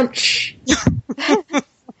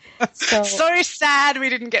 So sad we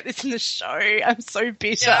didn't get this in the show. I'm so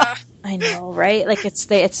bitter. Yeah. I know, right? Like it's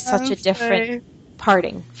such a different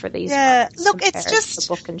parting for these. Yeah, books look, it's compared to just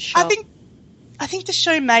the book and show. I think the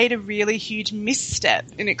show made a really huge misstep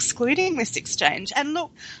in excluding this exchange. And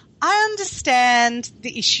look, I understand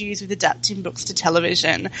the issues with adapting books to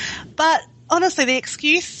television, but honestly, the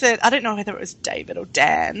excuse that, I don't know whether it was David or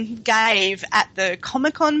Dan, gave at the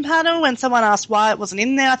Comic-Con panel when someone asked why it wasn't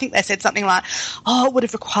in there, I think they said something like, oh, it would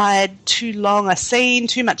have required too long a scene,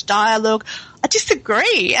 too much dialogue. I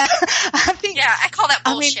disagree. I call that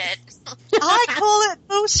bullshit. I call it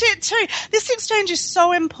bullshit too. This exchange is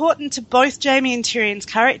so important to both Jaime and Tyrion's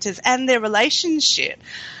characters and their relationship.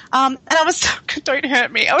 And I was, don't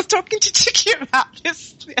hurt me, I was talking to Chicky about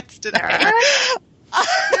this yesterday.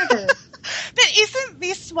 But isn't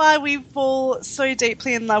this why we fall so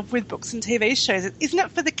deeply in love with books and TV shows? Isn't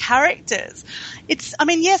it for the characters?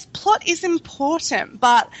 Yes, plot is important,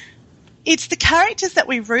 but it's the characters that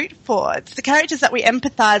we root for. It's the characters that we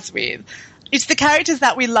empathise with. It's the characters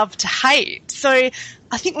that we love to hate. So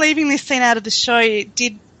I think leaving this scene out of the show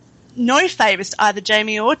did no favours to either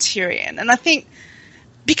Jaime or Tyrion. And I think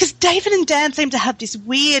because David and Dan seem to have this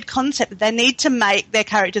weird concept that they need to make their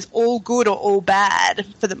characters all good or all bad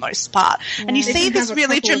for the most part. Yeah. And you see this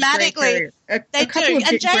really dramatically. They do.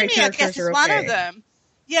 And Jaime, I guess, is one of them.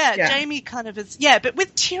 Yeah, Jaime kind of is. Yeah, but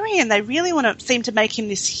with Tyrion, they really want to seem to make him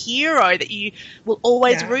this hero that you will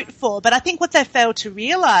always root for. But I think what they fail to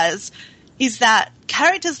realise is that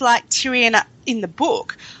characters like Tyrion in the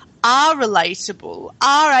book are relatable,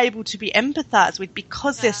 are able to be empathised with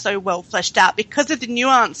because they're so well fleshed out, because of the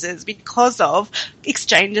nuances, because of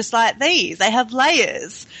exchanges like these. They have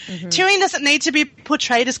layers. Mm-hmm. Tyrion doesn't need to be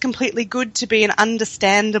portrayed as completely good to be an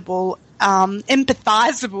understandable,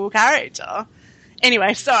 empathisable character.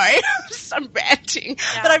 Anyway, sorry, I'm ranting.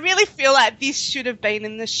 Yeah. But I really feel like this should have been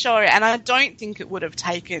in the show, and I don't think it would have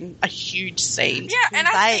taken a huge scene. Yeah, and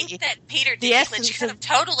I think that Peter Dinklage could have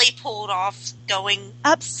totally pulled off going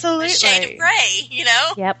absolutely the shade of grey, you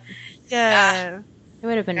know? Yep. Yeah. It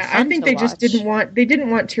would have been fun I think they watch. Just didn't want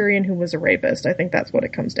Tyrion who was a rapist. I think that's what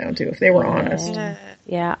it comes down to, if they were honest.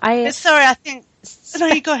 Yeah. Sorry, I think... No,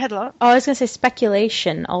 you go ahead, Laura. Oh, I was going to say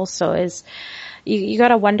speculation also is... You got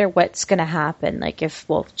to wonder what's going to happen. Like if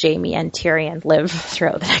Jaime and Tyrion live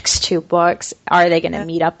throughout the next two books, are they going to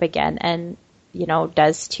meet up again? And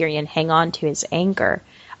does Tyrion hang on to his anger?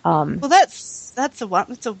 Well, that's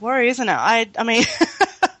a worry, isn't it? I mean,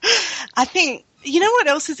 I think what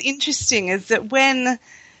else is interesting is that when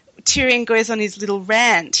Tyrion goes on his little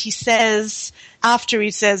rant, he says, after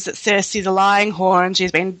he says that Cersei's a lying whore and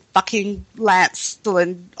she's been fucking Lancel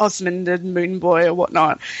and Osmond and Moonboy or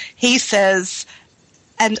whatnot, he says,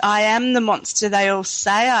 and I am the monster they all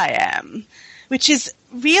say I am, which is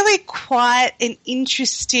really quite an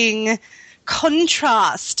interesting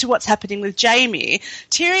contrast to what's happening with Jaime.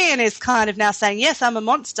 Tyrion is kind of now saying, yes, I'm a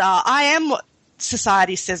monster. I am what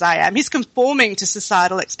society says I am. He's conforming to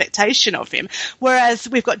societal expectation of him. Whereas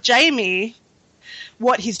we've got Jaime,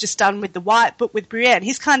 what he's just done with the White Book with Brienne,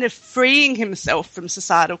 he's kind of freeing himself from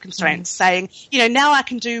societal constraints, saying, now I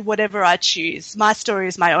can do whatever I choose. My story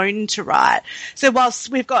is my own to write. So whilst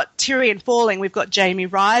we've got Tyrion falling, we've got Jaime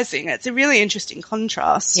rising. It's a really interesting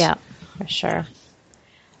contrast. Yeah, for sure.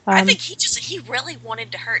 I think he really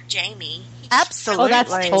wanted to hurt Jaime. Absolutely. Oh,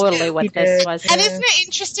 that's totally what this was. And isn't it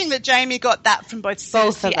interesting that Jaime got that from both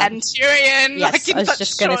Cersei and Tyrion? Yes, I was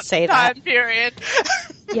just going to say that. Time period.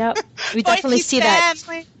 Yep. We definitely see that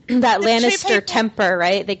Lannister temper,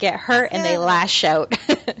 right? They get hurt and they lash out.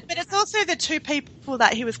 But it's also the two people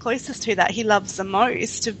that he was closest to that he loves the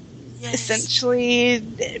most to essentially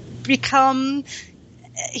become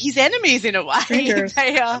his enemies in a way. Strangers.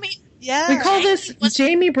 They are. We call this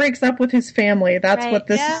Jaime breaks up with his family. That's what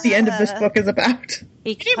the end of this book is about.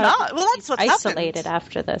 Well, that's what's isolated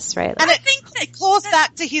after this, right? And I think it calls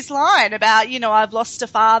back to his line about, I've lost a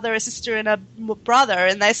father, a sister, and a brother,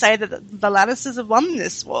 and they say that the Lannisters have won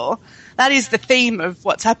this war. That is the theme of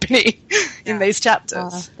what's happening in these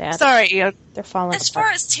chapters. Sorry, Ian. They're falling As far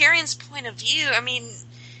as Tyrion's point of view, I mean,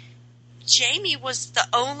 Jaime was the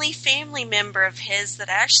only family member of his that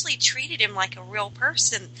actually treated him like a real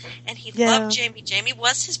person, and he loved Jaime. Jaime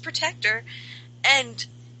was his protector, and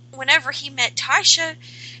whenever he met Tysha,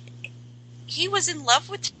 he was in love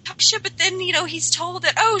with Tysha, but then, he's told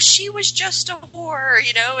that, she was just a whore,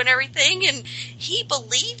 and everything, and he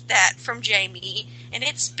believed that from Jaime, and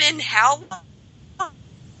it's been how long?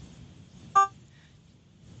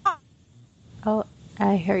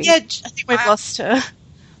 I hear you. Yeah, I think we've lost her.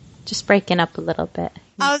 Just breaking up a little bit.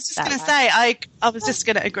 I was just going to say, I was just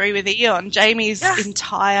going to agree with Eon. Tyrion's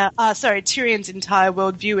entire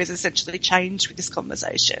worldview is essentially changed with this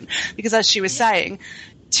conversation. Because as she was saying,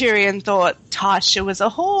 Tyrion thought Tysha was a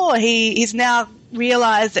whore. He's now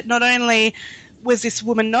realised that not only was this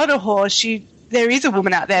woman not a whore, there is a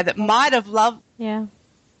woman out there that might have loved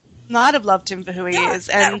him for who he is.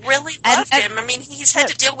 And really loved him. I mean, he's had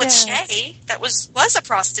to deal with Shay, that was a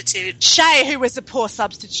prostitute. Shay, who was a poor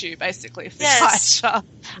substitute, basically, for Tysha.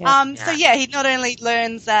 So, he not only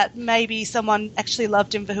learns that maybe someone actually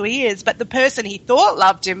loved him for who he is, but the person he thought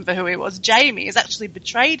loved him for who he was, Jaime, has actually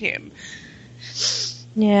betrayed him.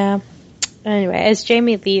 Yeah. Anyway, as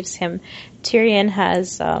Jaime leaves him, Tyrion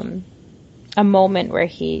has a moment where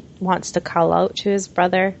he wants to call out to his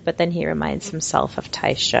brother, but then he reminds himself of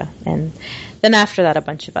Tysha. And then after that, a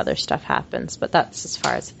bunch of other stuff happens, but that's as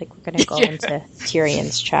far as I think we're going to go into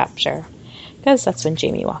Tyrion's chapter, because that's when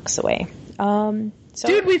Jaime walks away.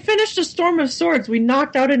 Dude, we finished A Storm of Swords. We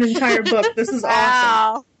knocked out an entire book. This is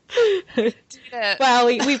awesome. Well,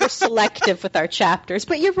 we were selective with our chapters,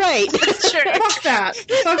 but you're right. Fuck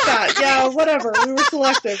that. Yeah, whatever. We were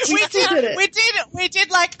selective. We did it. We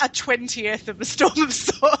did like a 20th of A Storm of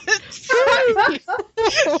Swords.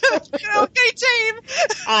 Okay, team.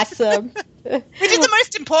 Awesome. We did the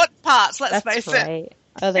most important parts, let's face it.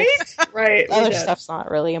 Other stuff's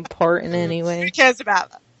not really important anyway. Who cares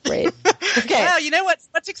about that? Right. Okay. Well, you know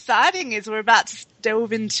what's exciting is we're about to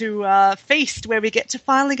delve into Feast, where we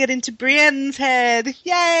finally get into Brienne's head.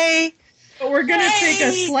 Yay! But we're going to take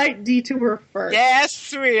a slight detour first.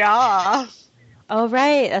 Yes, we are. All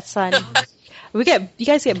right, that's fun. You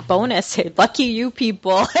guys get bonus. Lucky you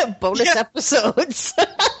people. Bonus episodes.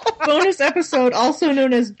 Bonus episode, also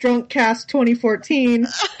known as Drunk Cast 2014.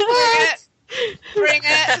 Bring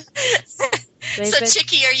it. So,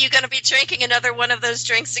 Chicky, are you going to be drinking another one of those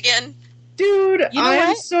drinks again? Dude,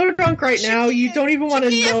 I'm so drunk right now. You don't even want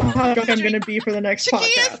to know how drunk I'm going to be for the next podcast.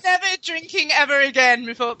 Chicky is never drinking ever again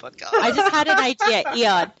before a podcast. I just had an idea,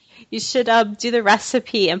 Eon. You should do the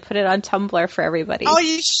recipe and put it on Tumblr for everybody. Oh,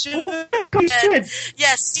 you should. You should.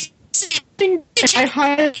 Yes. I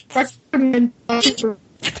highly recommend.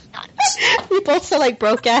 We both feel like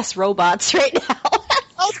broke-ass robots right now.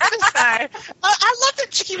 I was going to say, I love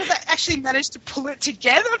that Chicky was actually managed to pull it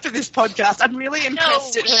together for this podcast. I'm really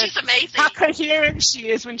impressed at her. She's amazing. How coherent she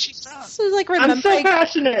is when she talks. So, like, I'm so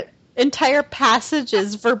passionate. Entire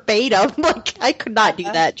passages verbatim. Like, I could not do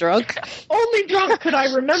that drunk. Only drunk could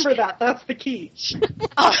I remember that. That's the key.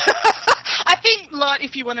 I think, Lot,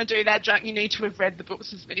 if you want to do that drunk, you need to have read the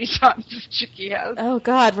books as many times as Chicky has. Oh,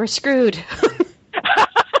 God, we're screwed.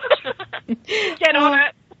 Get on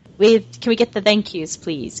it. Can we get the thank yous,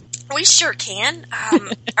 please? We sure can.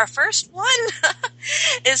 Our first one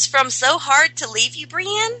is from So Hard to Leave You,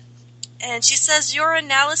 Brienne. And she says, your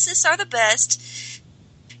analysis are the best.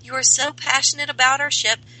 You are so passionate about our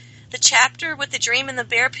ship. The chapter with the dream in the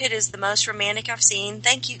bear pit is the most romantic I've seen.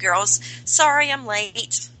 Thank you, girls. Sorry I'm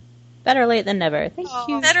late. Better late than never. Thank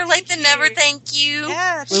you. Better late than never, thank you.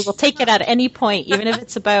 Yes. We will take it at any point, even if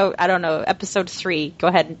it's about, I don't know, episode 3. Go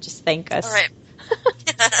ahead and just thank us. All right.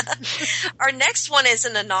 Our next one is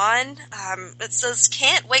an anon. It says,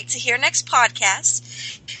 can't wait to hear next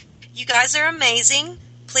podcast. You guys are amazing.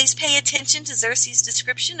 Please pay attention to Cersei's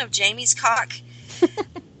description of Jaime's cock.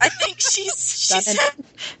 I think she said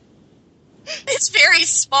it's very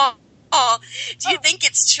small. Do you think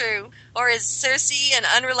it's true? Or is Cersei an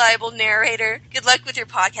unreliable narrator? Good luck with your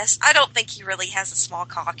podcast. I don't think he really has a small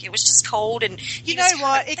cock. It was just cold, and they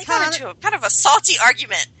got into a kind of a salty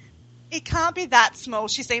argument. It can't be that small.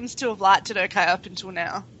 She seems to have liked it okay up until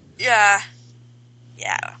now. Yeah.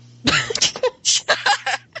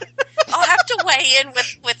 I'll have to weigh in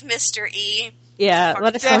with Mr. E. Yeah,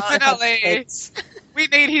 let us know. Definitely. We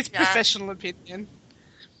need his professional opinion.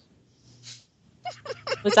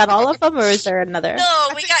 Was that all of them, or is there another? No,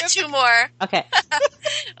 we got 2 more. Okay.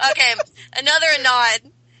 Okay, another nod.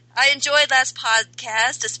 I enjoyed last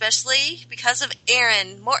podcast, especially because of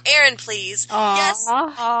Aaron. More Aaron, please. Aww. Yes.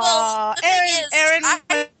 Well, the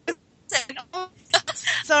thing is,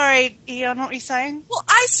 Sorry, Eon, what were you saying? Well,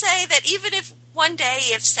 I say that even if one day,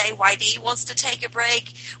 if, say, YD wants to take a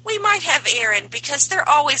break, we might have Aaron, because there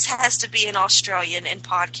always has to be an Australian in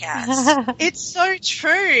podcasts. It's so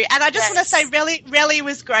true. And I just want to say, Relly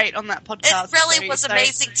was great on that podcast. Relly was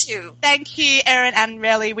amazing, too. Thank you, Aaron and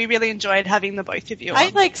Relly. We really enjoyed having the both of you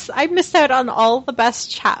on. I missed out on all the best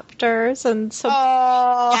chapters, and so...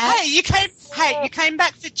 Hey, you came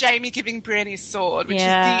back for Jaime giving Brienne his sword, which is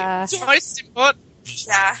the most important.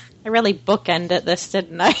 Yeah. I really bookended this,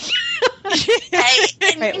 didn't I? Hey,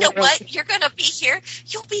 and Right, you know literally. what? You're going to be here.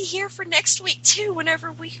 You'll be here for next week, too,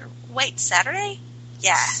 whenever wait, Saturday?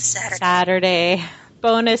 Yeah, Saturday. Saturday.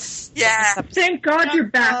 Bonus. Yeah. Thank God you're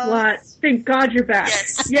back, Lot. Thank God you're back.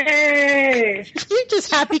 Yes. Yay! You're just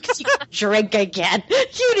happy because you can drink again.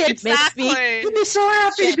 You didn't miss me. Exactly. You missed So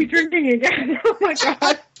happy me to be drinking again. Oh my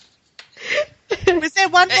God. Was there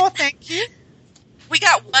one more thank you? We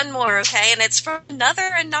got one more, okay? And it's from another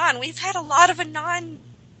Anon. We've had a lot of Anon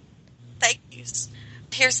thank yous.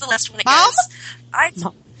 Here's the last one. It Mom? goes,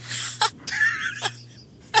 Mom.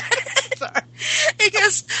 Sorry. It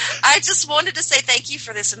goes, I just wanted to say thank you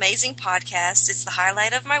for this amazing podcast. It's the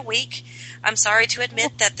highlight of my week. I'm sorry to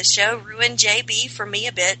admit that the show ruined JB for me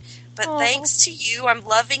a bit, but thanks to you, I'm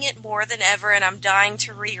loving it more than ever, and I'm dying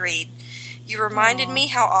to reread. You reminded me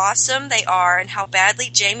how awesome they are and how badly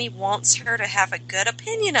Jamie wants her to have a good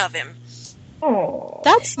opinion of him, Oh.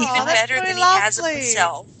 That's even that's better really than he has of lovely.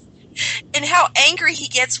 himself, and how angry he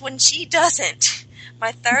gets when she doesn't.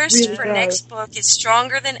 My thirst Really for does. next book is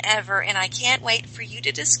stronger than ever, and I can't wait for you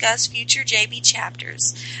to discuss future JB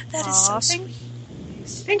chapters. That is so Aw, sweet.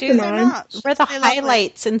 Thanks, you so Anon. much. we're the They're lovely.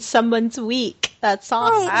 highlights in someone's week. That's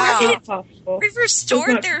awesome. wow. Right. That's possible. We've restored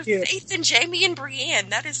That's their cute. faith in Jamie and Brienne.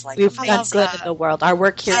 That is like We've I done love good that. in the world. Our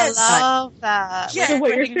work here I is done. love that. Yeah. So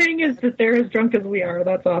what you're saying is that they're as drunk as we are.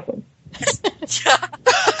 That's awesome.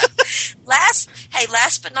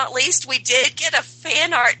 last but not least, we did get a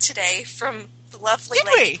fan art today from the lovely Did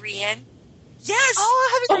Lady we? Brienne. Yes. Oh,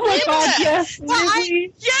 I Oh haven't my seen God, it. yes. Well, I-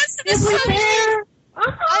 Nibley. Yes, it is Nibley so there.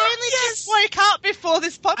 I only just woke up before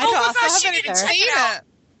this podcast. Oh my gosh, I you haven't need even to check seen it out. it.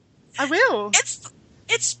 I will.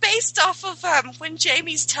 It's based off of when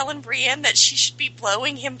Jamie's telling Brienne that she should be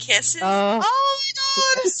blowing him kisses. Oh. Oh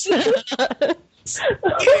my god!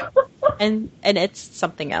 and it's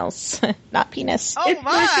something else, not penis. Oh It's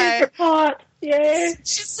my my! favorite pot. Yay.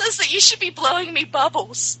 She says that you should be blowing me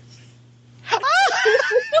bubbles.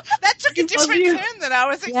 That took a Love different you. turn than I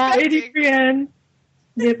was Yeah. Lady expecting. Brienne.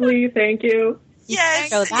 Nibley, thank you. Yes,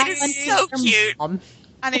 So it that is one's so your cute. mom.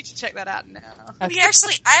 I need to check that out now. Okay. I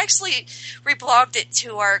actually reblogged it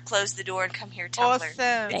to our Close the Door and Come Here Tumblr.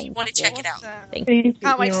 Awesome. If you want to check it out. Awesome. Thank Thank you.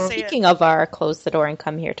 Can't wait to Neil. see it. Speaking of our Close the Door and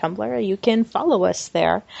Come Here Tumblr, you can follow us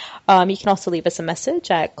there. You can also leave us a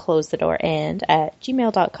message at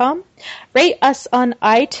closethedoorand@gmail.com. Rate us on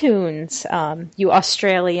iTunes, you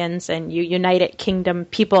Australians and you United Kingdom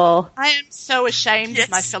people. I am so ashamed Yes.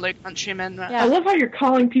 of my fellow countrymen. Yeah. I love how you're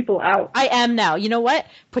calling people out. I am now. You know what?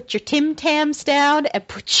 Put your Tim Tams down and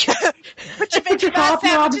put your Put your Put your top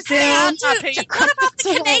knobs down. Dude, what about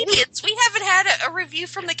the Canadians? We haven't had a review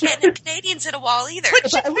from the Canadians in a while either.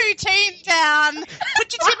 Put your poutine down.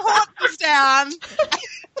 Put your Tim Hortons down.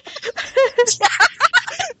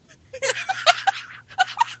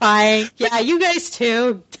 fine. Yeah, you guys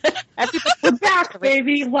too. Everybody, We're back,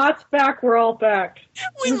 baby. Lots back. We're all back.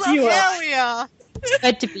 We With love you. it. There we are. it's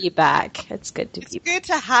good to be back. It's good to It's be back. good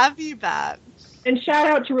to have you back. And shout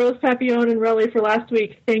out to Rose Papillon and Relly for last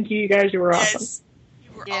week. Thank you, you guys. You were awesome. Yes.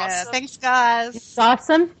 You were Yeah, awesome. thanks, guys. It's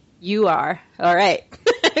awesome. You are. All right.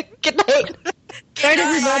 Good night. Good night,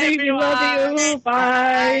 everybody. We love you. Bye.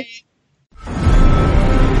 Bye.